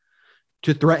Putin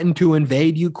to threaten to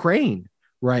invade Ukraine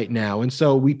right now. And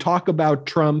so we talk about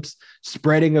Trump's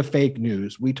spreading of fake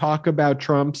news. We talk about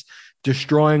Trump's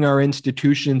destroying our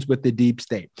institutions with the deep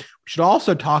state. We should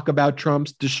also talk about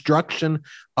Trump's destruction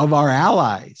of our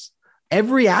allies.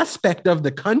 Every aspect of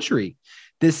the country,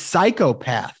 this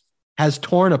psychopath has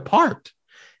torn apart.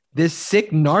 This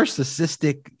sick,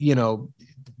 narcissistic,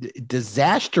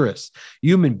 disastrous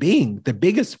human being, the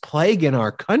biggest plague in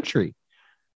our country.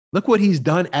 Look what he's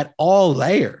done at all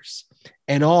layers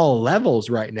and all levels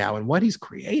right now and what he's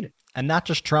created. And not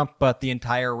just Trump, but the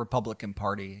entire Republican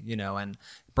Party, and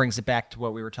brings it back to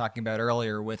what we were talking about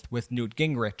earlier with Newt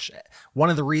Gingrich. One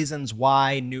of the reasons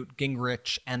why Newt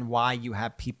Gingrich and why you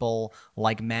have people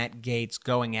like Matt Gaetz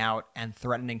going out and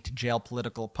threatening to jail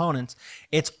political opponents,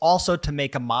 it's also to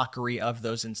make a mockery of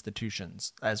those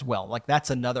institutions as well. Like, that's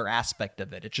another aspect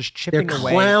of it. It's just chipping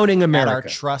away at our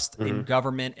trust in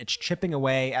government. It's chipping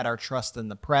away at our trust in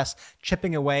the press,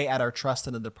 chipping away at our trust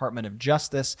in the Department of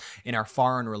Justice, in our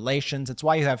foreign relations. It's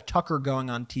why you have Tucker going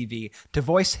on TV to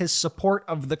voice his support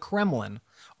of the Kremlin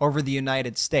over the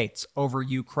United States, over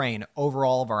Ukraine, over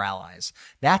all of our allies.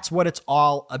 That's what it's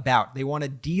all about. They want to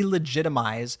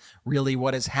delegitimize really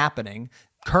what is happening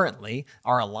currently,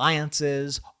 our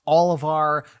alliances, all of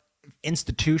our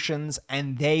institutions,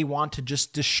 and they want to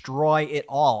just destroy it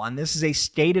all. And this is a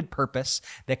stated purpose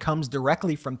that comes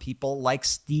directly from people like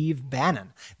Steve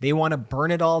Bannon. They want to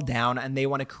burn it all down, and they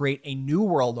want to create a new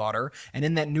world order. And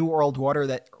in that new world order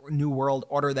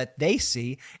that they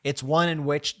see, it's one in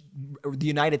which the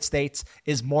United States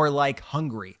is more like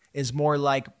Hungary, is more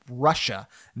like Russia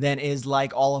than is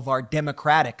like all of our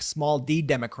democratic, small d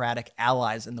democratic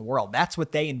allies in the world. That's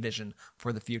what they envision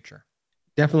for the future.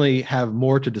 Definitely have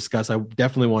more to discuss. I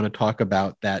definitely want to talk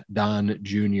about that Don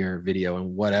Jr. video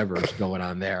and whatever's going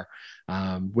on there,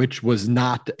 which was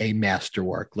not a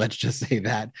masterwork. Let's just say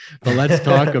that. But let's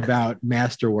talk about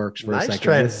masterworks for a second. Nice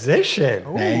transition.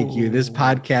 Thank you. This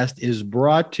podcast is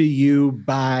brought to you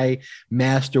by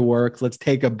Masterworks. Let's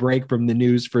take a break from the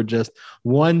news for just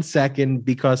 1 second,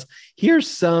 because here's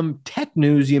some tech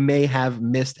news you may have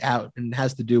missed out, and it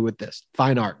has to do with this.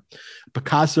 Fine art.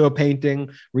 Picasso painting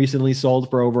recently sold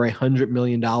for over $100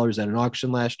 million at an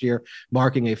auction last year,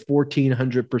 marking a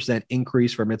 1,400%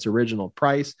 increase from its original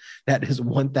price. That is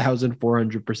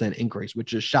 1,400% increase,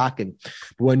 which is shocking.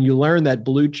 But when you learn that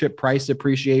blue chip price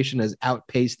appreciation has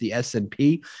outpaced the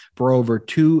S&P for over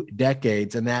 2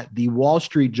 decades, and that the Wall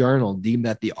Street Journal deemed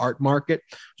that the art market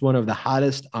was one of the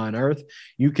hottest on earth,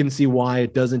 you can see why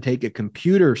it doesn't take a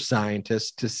computer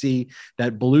scientist to see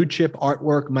that blue chip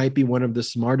artwork might be one of the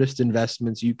smartest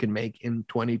investments you can make in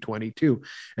 2022.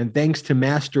 And thanks to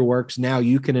Masterworks, now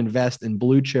you can invest in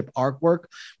blue chip artwork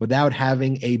without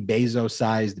having a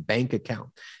Bezos-sized bank account.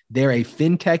 They're a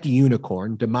fintech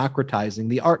unicorn democratizing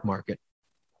the art market,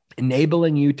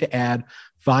 enabling you to add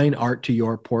fine art to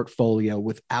your portfolio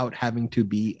without having to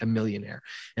be a millionaire.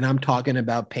 And I'm talking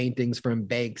about paintings from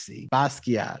Banksy,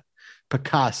 Basquiat,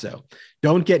 Picasso.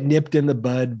 Don't get nipped in the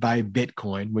bud by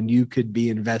Bitcoin when you could be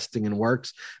investing in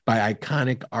works by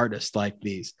iconic artists like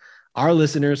these. Our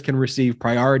listeners can receive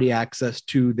priority access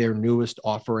to their newest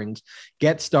offerings.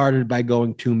 Get started by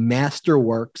going to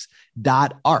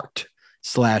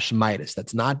masterworks.art/Midas.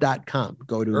 That's not .com.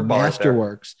 Go to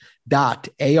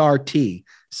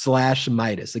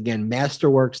masterworks.art/Midas. Again,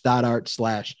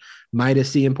 masterworks.art/Midas.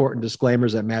 See important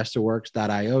disclaimers at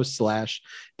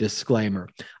masterworks.io/disclaimer.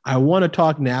 I want to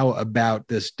talk now about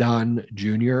this Don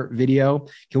Jr. video.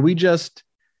 Can we just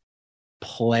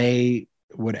play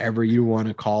whatever you want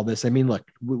to call this? I mean, look,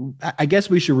 I guess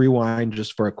we should rewind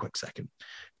just for a quick second.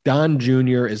 Don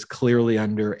Jr. is clearly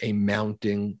under a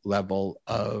mounting level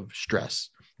of stress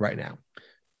right now.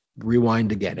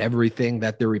 Rewind again. Everything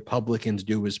that the Republicans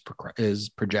do is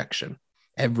projection.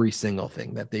 Every single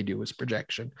thing that they do is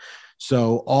projection.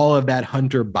 So all of that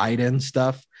Hunter Biden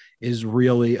stuff is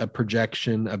really a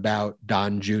projection about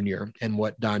Don Jr. and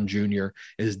what Don Jr.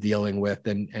 is dealing with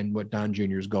and what Don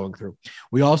Jr. is going through.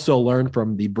 We also learned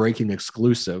from the breaking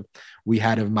exclusive we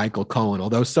had of Michael Cohen,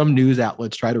 although some news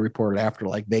outlets try to report it after,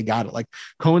 like they got it. Like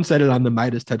Cohen said it on the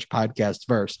Midas Touch podcast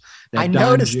first. I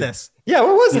noticed this. Yeah,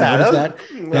 what was that?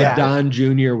 That Don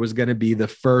Jr. was going to be the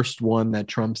first one that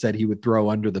Trump said he would throw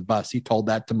under the bus. He told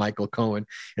that to Michael Cohen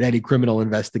in any criminal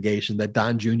investigation, that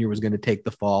Don Jr. was going to take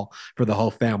the fall for the whole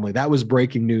family. That was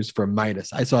breaking news from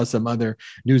Midas. I saw some other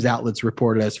news outlets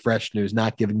report it as fresh news,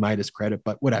 not giving Midas credit,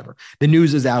 but whatever. The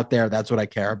news is out there. That's what I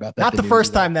care about. Not the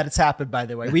first time that it's happened, by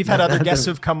the way. We've had other guests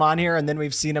who've come on here, and then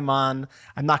we've seen them on,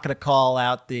 I'm not going to call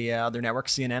out the other network,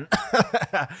 CNN,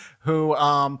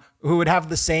 who would have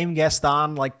the same guest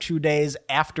on like 2 days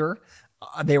after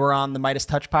they were on the Midas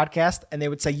Touch podcast, and they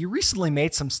would say, you recently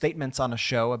made some statements on a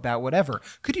show about whatever.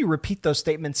 Could you repeat those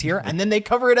statements here? And then they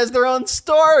cover it as their own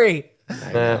story.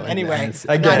 Anyway,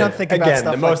 again, I don't think about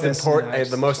stuff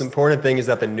the most important thing is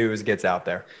that the news gets out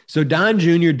there. So Don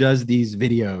Jr. does these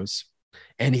videos,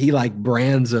 and he like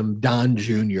brands them Don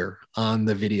Jr. on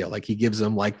the video. Like he gives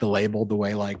them like the label, the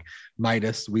way like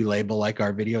Midas, we label like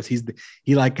our videos.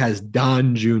 He like has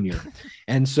Don Jr.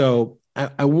 And so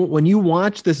when you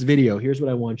watch this video, here's what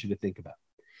I want you to think about.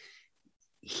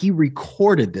 He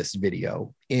recorded this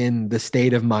video in the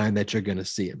state of mind that you're going to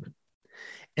see him in.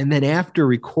 And then after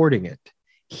recording it,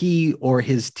 he or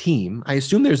his team, I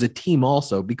assume there's a team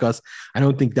also, because I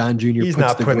don't think Don Jr. He's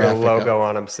not putting a logo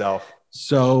on himself.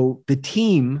 So the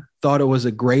team thought it was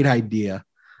a great idea.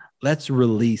 Let's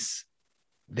release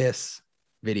this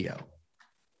video.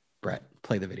 Brett,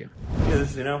 play the video.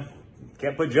 Because,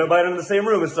 can't put Joe Biden in the same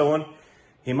room as someone.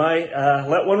 He might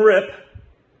let one rip.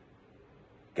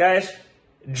 Guys,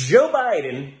 Joe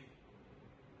Biden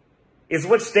is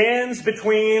what stands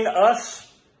between us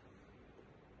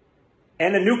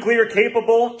and a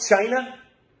nuclear-capable China.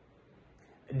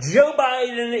 Joe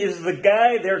Biden is the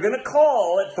guy they're going to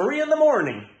call at 3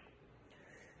 a.m.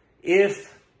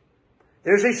 if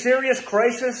there's a serious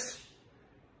crisis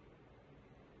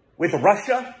with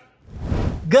Russia.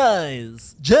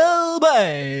 Guys, Joe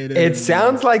Biden. It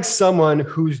sounds like someone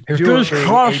who's doing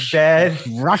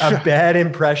a bad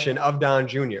impression of Don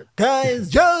Jr. Guys,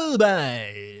 Joe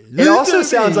Biden. It also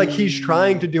sounds like he's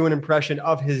trying to do an impression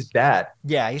of his dad.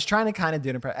 Yeah, he's trying to kind of do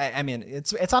an impression. I mean,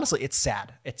 it's honestly, it's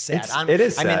sad. It's sad. It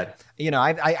is sad. I mean,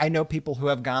 I know people who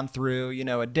have gone through,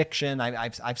 addiction.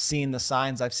 I've seen the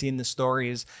signs. I've seen the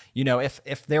stories.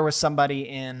 If there was somebody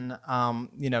in,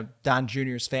 Don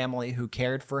Jr.'s family who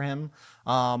cared for him,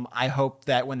 I hope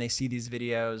that when they see these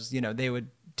videos, they would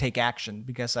take action,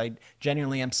 because I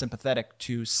genuinely am sympathetic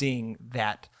to seeing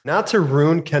that. Not to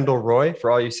ruin Kendall Roy for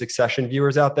all you Succession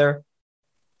viewers out there,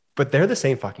 but they're the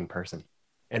same fucking person.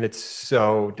 And it's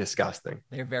so disgusting.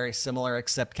 They're very similar,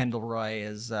 except Kendall Roy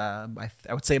is, I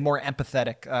would say, more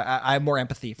empathetic. I have more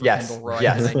empathy for Kendall Roy.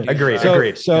 Yes,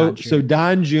 agreed. So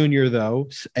Don Jr., though,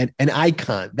 an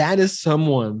icon, that is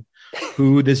someone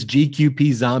who this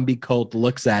GQP zombie cult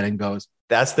looks at and goes,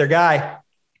 that's their guy.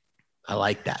 I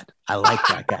like that. I like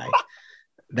that guy.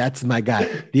 That's my guy.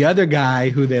 The other guy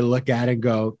who they look at and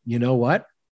go, you know what?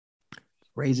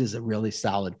 Raises a really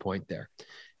solid point there.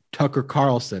 Tucker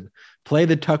Carlson. Play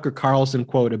the Tucker Carlson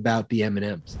quote about the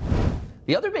M&Ms.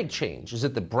 The other big change is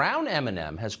that the brown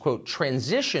M&M has, quote,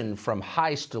 transitioned from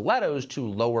high stilettos to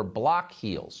lower block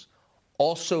heels.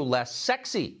 Also less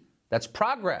sexy. That's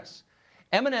progress.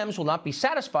 M&Ms will not be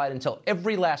satisfied until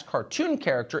every last cartoon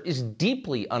character is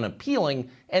deeply unappealing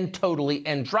and totally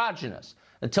androgynous.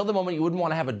 Until the moment you wouldn't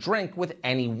want to have a drink with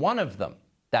any one of them.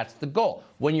 That's the goal.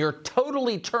 When you're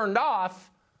totally turned off,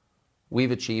 we've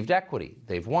achieved equity.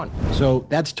 They've won. So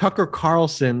that's Tucker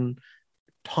Carlson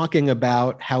talking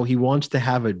about how he wants to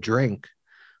have a drink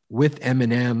with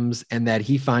M&Ms and that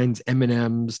he finds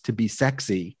M&Ms to be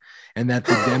sexy, and that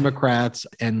the Democrats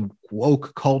and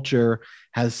woke culture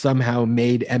has somehow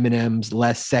made M&Ms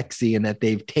less sexy, and that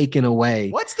they've taken away.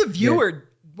 What's the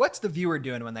viewer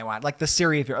doing when they want, like, the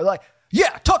Siri viewer, like,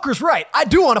 yeah, Tucker's right, I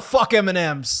do want to fuck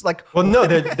M&Ms. Like, well, no,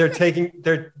 they're taking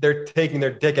their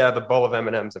dick out of the bowl of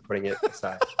M&Ms and putting it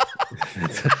aside.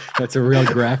 That's a real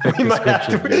graphic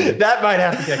description. That might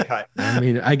have to get cut. I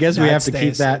mean, I guess we have to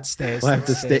keep that. We'll have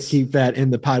to keep that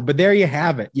in the pod. But there you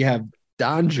have it. You have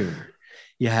Don Jr.,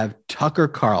 you have Tucker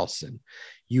Carlson,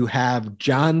 you have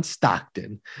John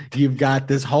Stockton, you've got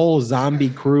this whole zombie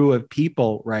crew of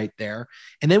people right there.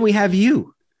 And then we have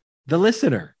you, the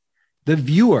listener, the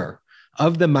viewer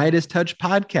of the Midas Touch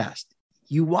podcast.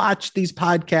 You watch these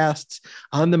podcasts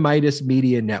on the Midas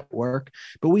Media Network,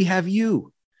 but we have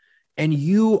you, and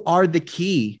you are the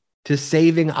key to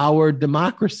saving our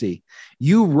democracy.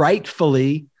 You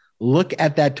rightfully look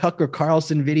at that Tucker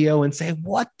Carlson video and say,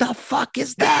 what the fuck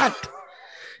is that?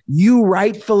 You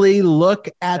rightfully look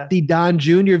at the Don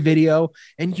Jr. video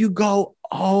and you go,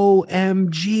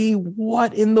 OMG,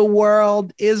 what in the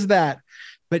world is that?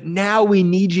 But now we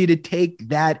need you to take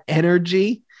that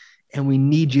energy and we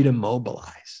need you to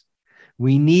mobilize.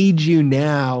 We need you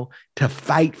now to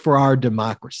fight for our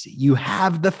democracy. You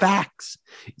have the facts.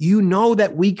 You know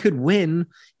that we could win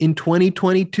in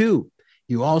 2022.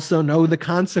 You also know the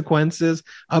consequences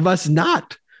of us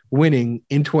not winning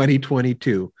in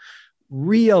 2022.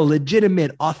 Real,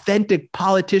 legitimate, authentic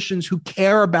politicians who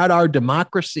care about our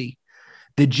democracy.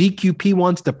 The GQP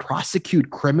wants to prosecute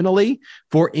criminally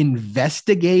for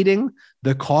investigating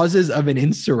the causes of an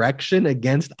insurrection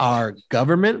against our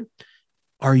government.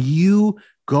 Are you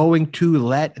going to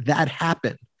let that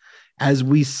happen? As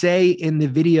we say in the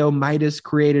video, Midas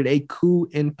created a coup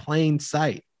in plain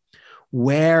sight.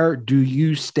 Where do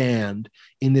you stand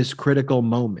in this critical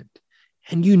moment?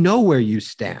 And you know where you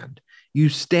stand. You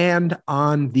stand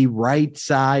on the right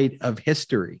side of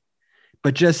history.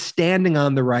 But just standing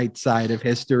on the right side of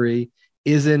history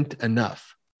isn't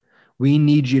enough. We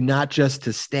need you not just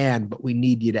to stand, but we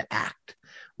need you to act.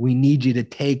 We need you to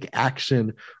take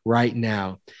action right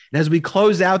now. And as we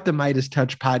close out the Midas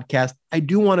Touch podcast, I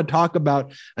do want to talk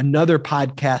about another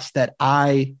podcast that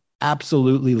I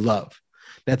absolutely love.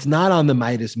 That's not on the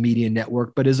Midas Media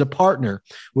Network, but is a partner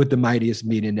with the Midas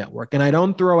Media Network. And I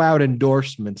don't throw out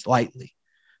endorsements lightly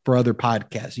for other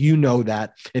podcasts. You know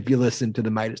that if you listen to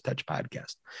the Midas Touch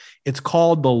podcast. It's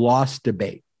called The Lost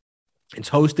Debate. It's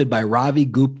hosted by Ravi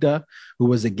Gupta, who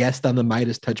was a guest on the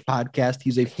Midas Touch podcast.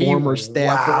 He's a former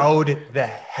staffer. Wowed the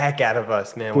heck out of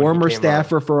us, man. Former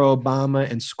staffer for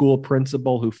Obama and school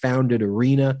principal who founded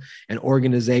ARENA, an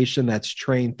organization that's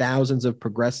trained thousands of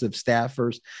progressive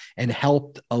staffers and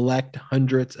helped elect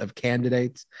hundreds of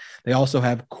candidates. They also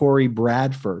have Corey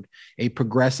Bradford, a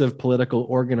progressive political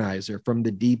organizer from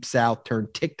the Deep South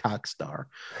turned TikTok star,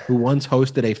 who once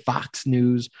hosted a Fox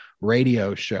News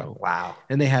radio show. Wow.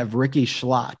 And they have Ricky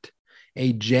Schlott,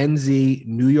 a Gen Z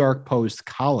New York Post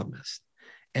columnist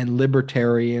and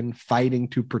libertarian fighting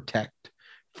to protect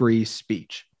free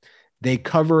speech. They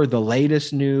cover the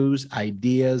latest news,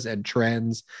 ideas, and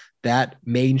trends that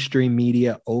mainstream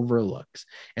media overlooks.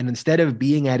 And instead of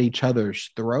being at each other's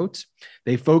throats,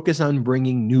 they focus on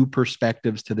bringing new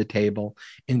perspectives to the table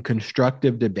in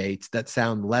constructive debates that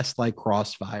sound less like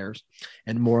crossfires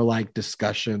and more like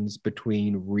discussions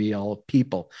between real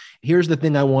people. Here's the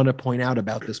thing I want to point out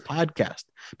about this podcast,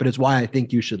 but it's why I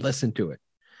think you should listen to it.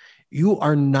 You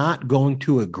are not going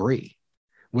to agree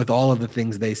with all of the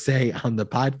things they say on the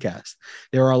podcast.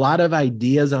 There are a lot of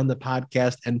ideas on the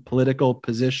podcast and political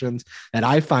positions that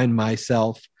I find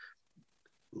myself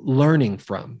learning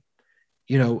from.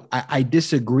 You know, I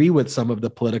disagree with some of the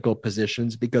political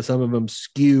positions because some of them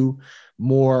skew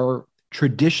more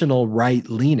traditional right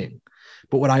leaning.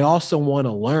 But what I also want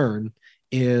to learn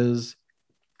is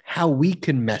how we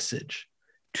can message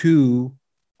to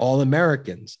all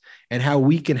Americans and how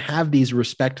we can have these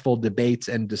respectful debates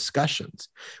and discussions.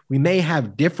 We may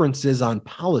have differences on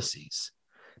policies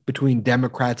between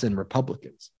Democrats and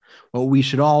Republicans. What we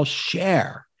should all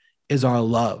share is our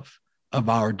love of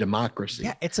our democracy.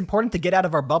 Yeah, it's important to get out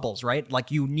of our bubbles, right?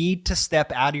 Like you need to step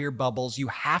out of your bubbles. You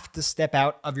have to step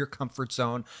out of your comfort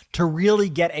zone to really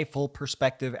get a full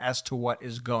perspective as to what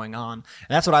is going on. And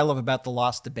that's what I love about The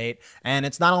Lost Debate. And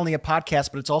it's not only a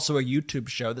podcast, but it's also a YouTube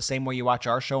show. The same way you watch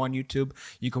our show on YouTube,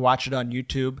 you can watch it on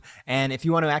YouTube. And if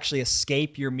you want to actually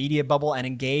escape your media bubble and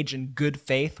engage in good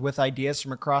faith with ideas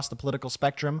from across the political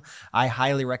spectrum, I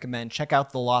highly recommend check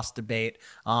out The Lost Debate.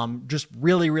 Just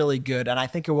really, really good. And I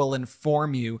think it will inform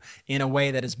you in a way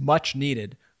that is much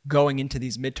needed going into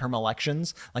these midterm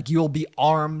elections. Like you will be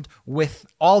armed with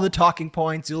all the talking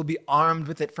points. You'll be armed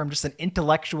with it from just an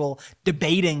intellectual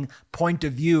debating point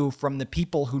of view from the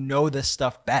people who know this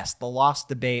stuff best. The Lost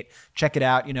Debate. Check it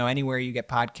out. Anywhere you get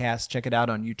podcasts, check it out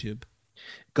on YouTube.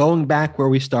 Going back where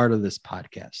we started this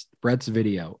podcast, Brett's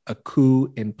video, A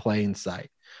Coup in Plain Sight.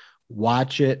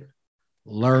 Watch it,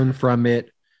 learn from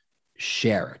it,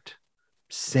 share it,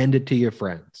 send it to your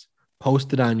friends.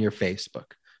 Post it on your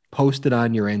Facebook, post it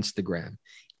on your Instagram,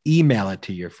 email it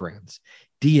to your friends,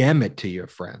 DM it to your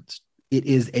friends. It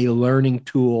is a learning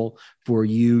tool for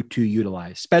you to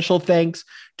utilize. Special thanks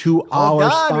to we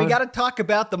got to talk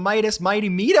about the Midas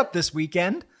Mighty meetup this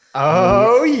weekend.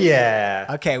 Oh yeah.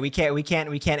 Okay, we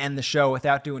can't end the show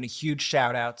without doing a huge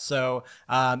shout out. So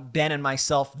Ben and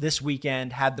myself this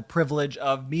weekend had the privilege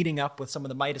of meeting up with some of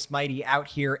the Midas Mighty out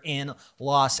here in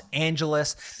Los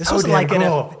Angeles. This wasn't like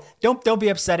cool. Don't be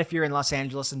upset if you're in Los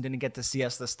Angeles and didn't get to see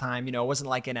us this time. It wasn't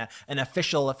like an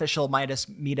official Midas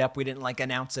meetup. We didn't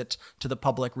announce it to the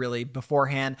public really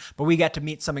beforehand, but we got to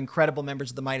meet some incredible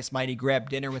members of the Midas Mighty, grab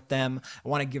dinner with them. I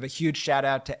want to give a huge shout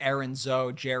out to Aaron,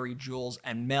 Zoe, Jerry, Jules,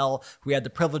 and Mel, who we had the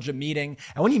privilege of meeting.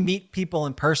 And when you meet people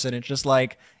in person, it's just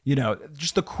like,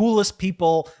 just the coolest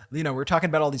people. We're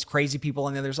talking about all these crazy people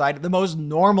on the other side, the most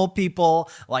normal people,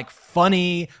 like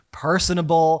funny,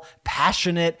 personable,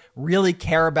 passionate, really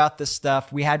care about this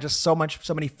stuff. We had just so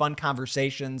many fun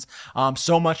conversations,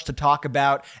 so much to talk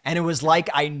about. And it was like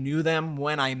I knew them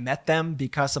when I met them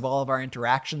because of all of our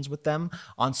interactions with them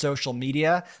on social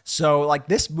media. So like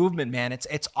this movement, man,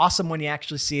 it's awesome when you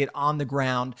actually see it on the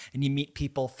ground and you meet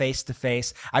people face to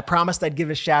face. I promised I'd give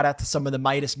a shout out to some of the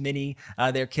Midas Mini,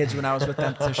 their kids when I was with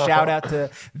them. So shout out to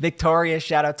Victoria,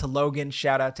 shout out to Logan,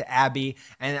 shout out to Abby.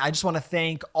 And I just want to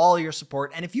thank all your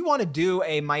support. And if you want to do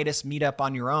a Midas meetup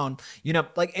on your own, you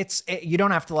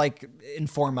don't have to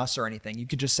inform us or anything. You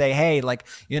could just say, hey,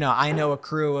 I know a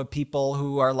crew of people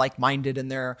who are like-minded in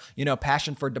their,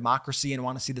 passion for democracy and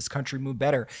want to see this country move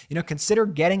better. Consider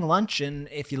getting lunch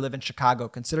if you live in Chicago,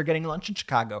 consider getting lunch in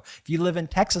Chicago. If you live in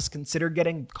Texas, consider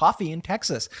getting coffee in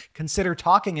Texas. Consider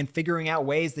talking and figuring out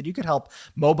ways that you could help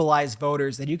mobilize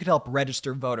voters, that you could help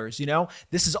register voters.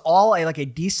 This is all a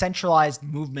decentralized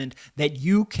movement that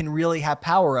you can really have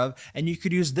power of, and you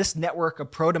could use this network of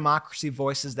pro-democracy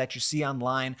voices that you see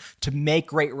online to make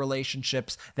great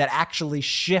relationships that actually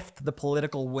shift the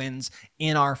political winds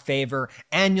in our favor,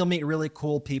 and you'll meet really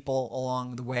cool people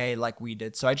along the way like we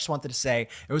did. So I just wanted to say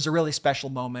it was a really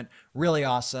special moment, really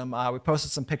awesome. We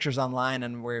posted some pictures online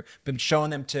and we've been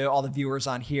showing them to all the viewers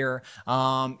on here.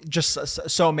 Just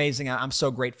so amazing. I'm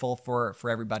so grateful for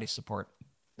everybody's support.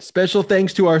 Special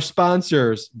thanks to our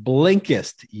sponsors,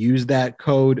 Blinkist. Use that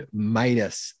code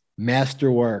Midas.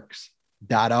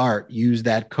 Masterworks.art. Use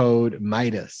that code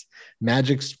Midas.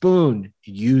 Magic Spoon.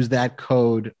 Use that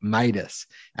code Midas.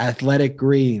 Athletic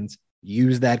Greens.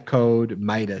 Use that code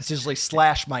Midas. It's usually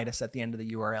 /Midas at the end of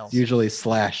the URLs. Usually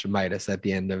 /Midas at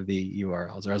the end of the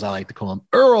URLs, or as I like to call them,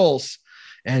 URLs.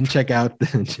 And check out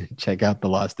The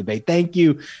Lost Debate. Thank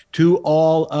you to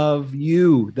all of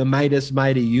you, the Midas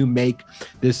Mighty. You make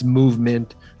this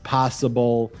movement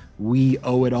possible. We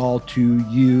owe it all to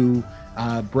you.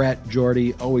 Brett,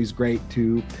 Jordy, always great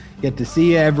to get to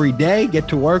see you every day, get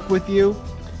to work with you.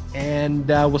 And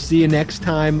we'll see you next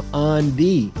time on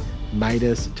the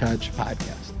Midas Touch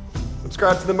podcast.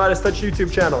 Subscribe to the Midas Touch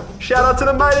YouTube channel. Shout out to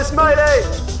the Midas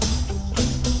Mighty!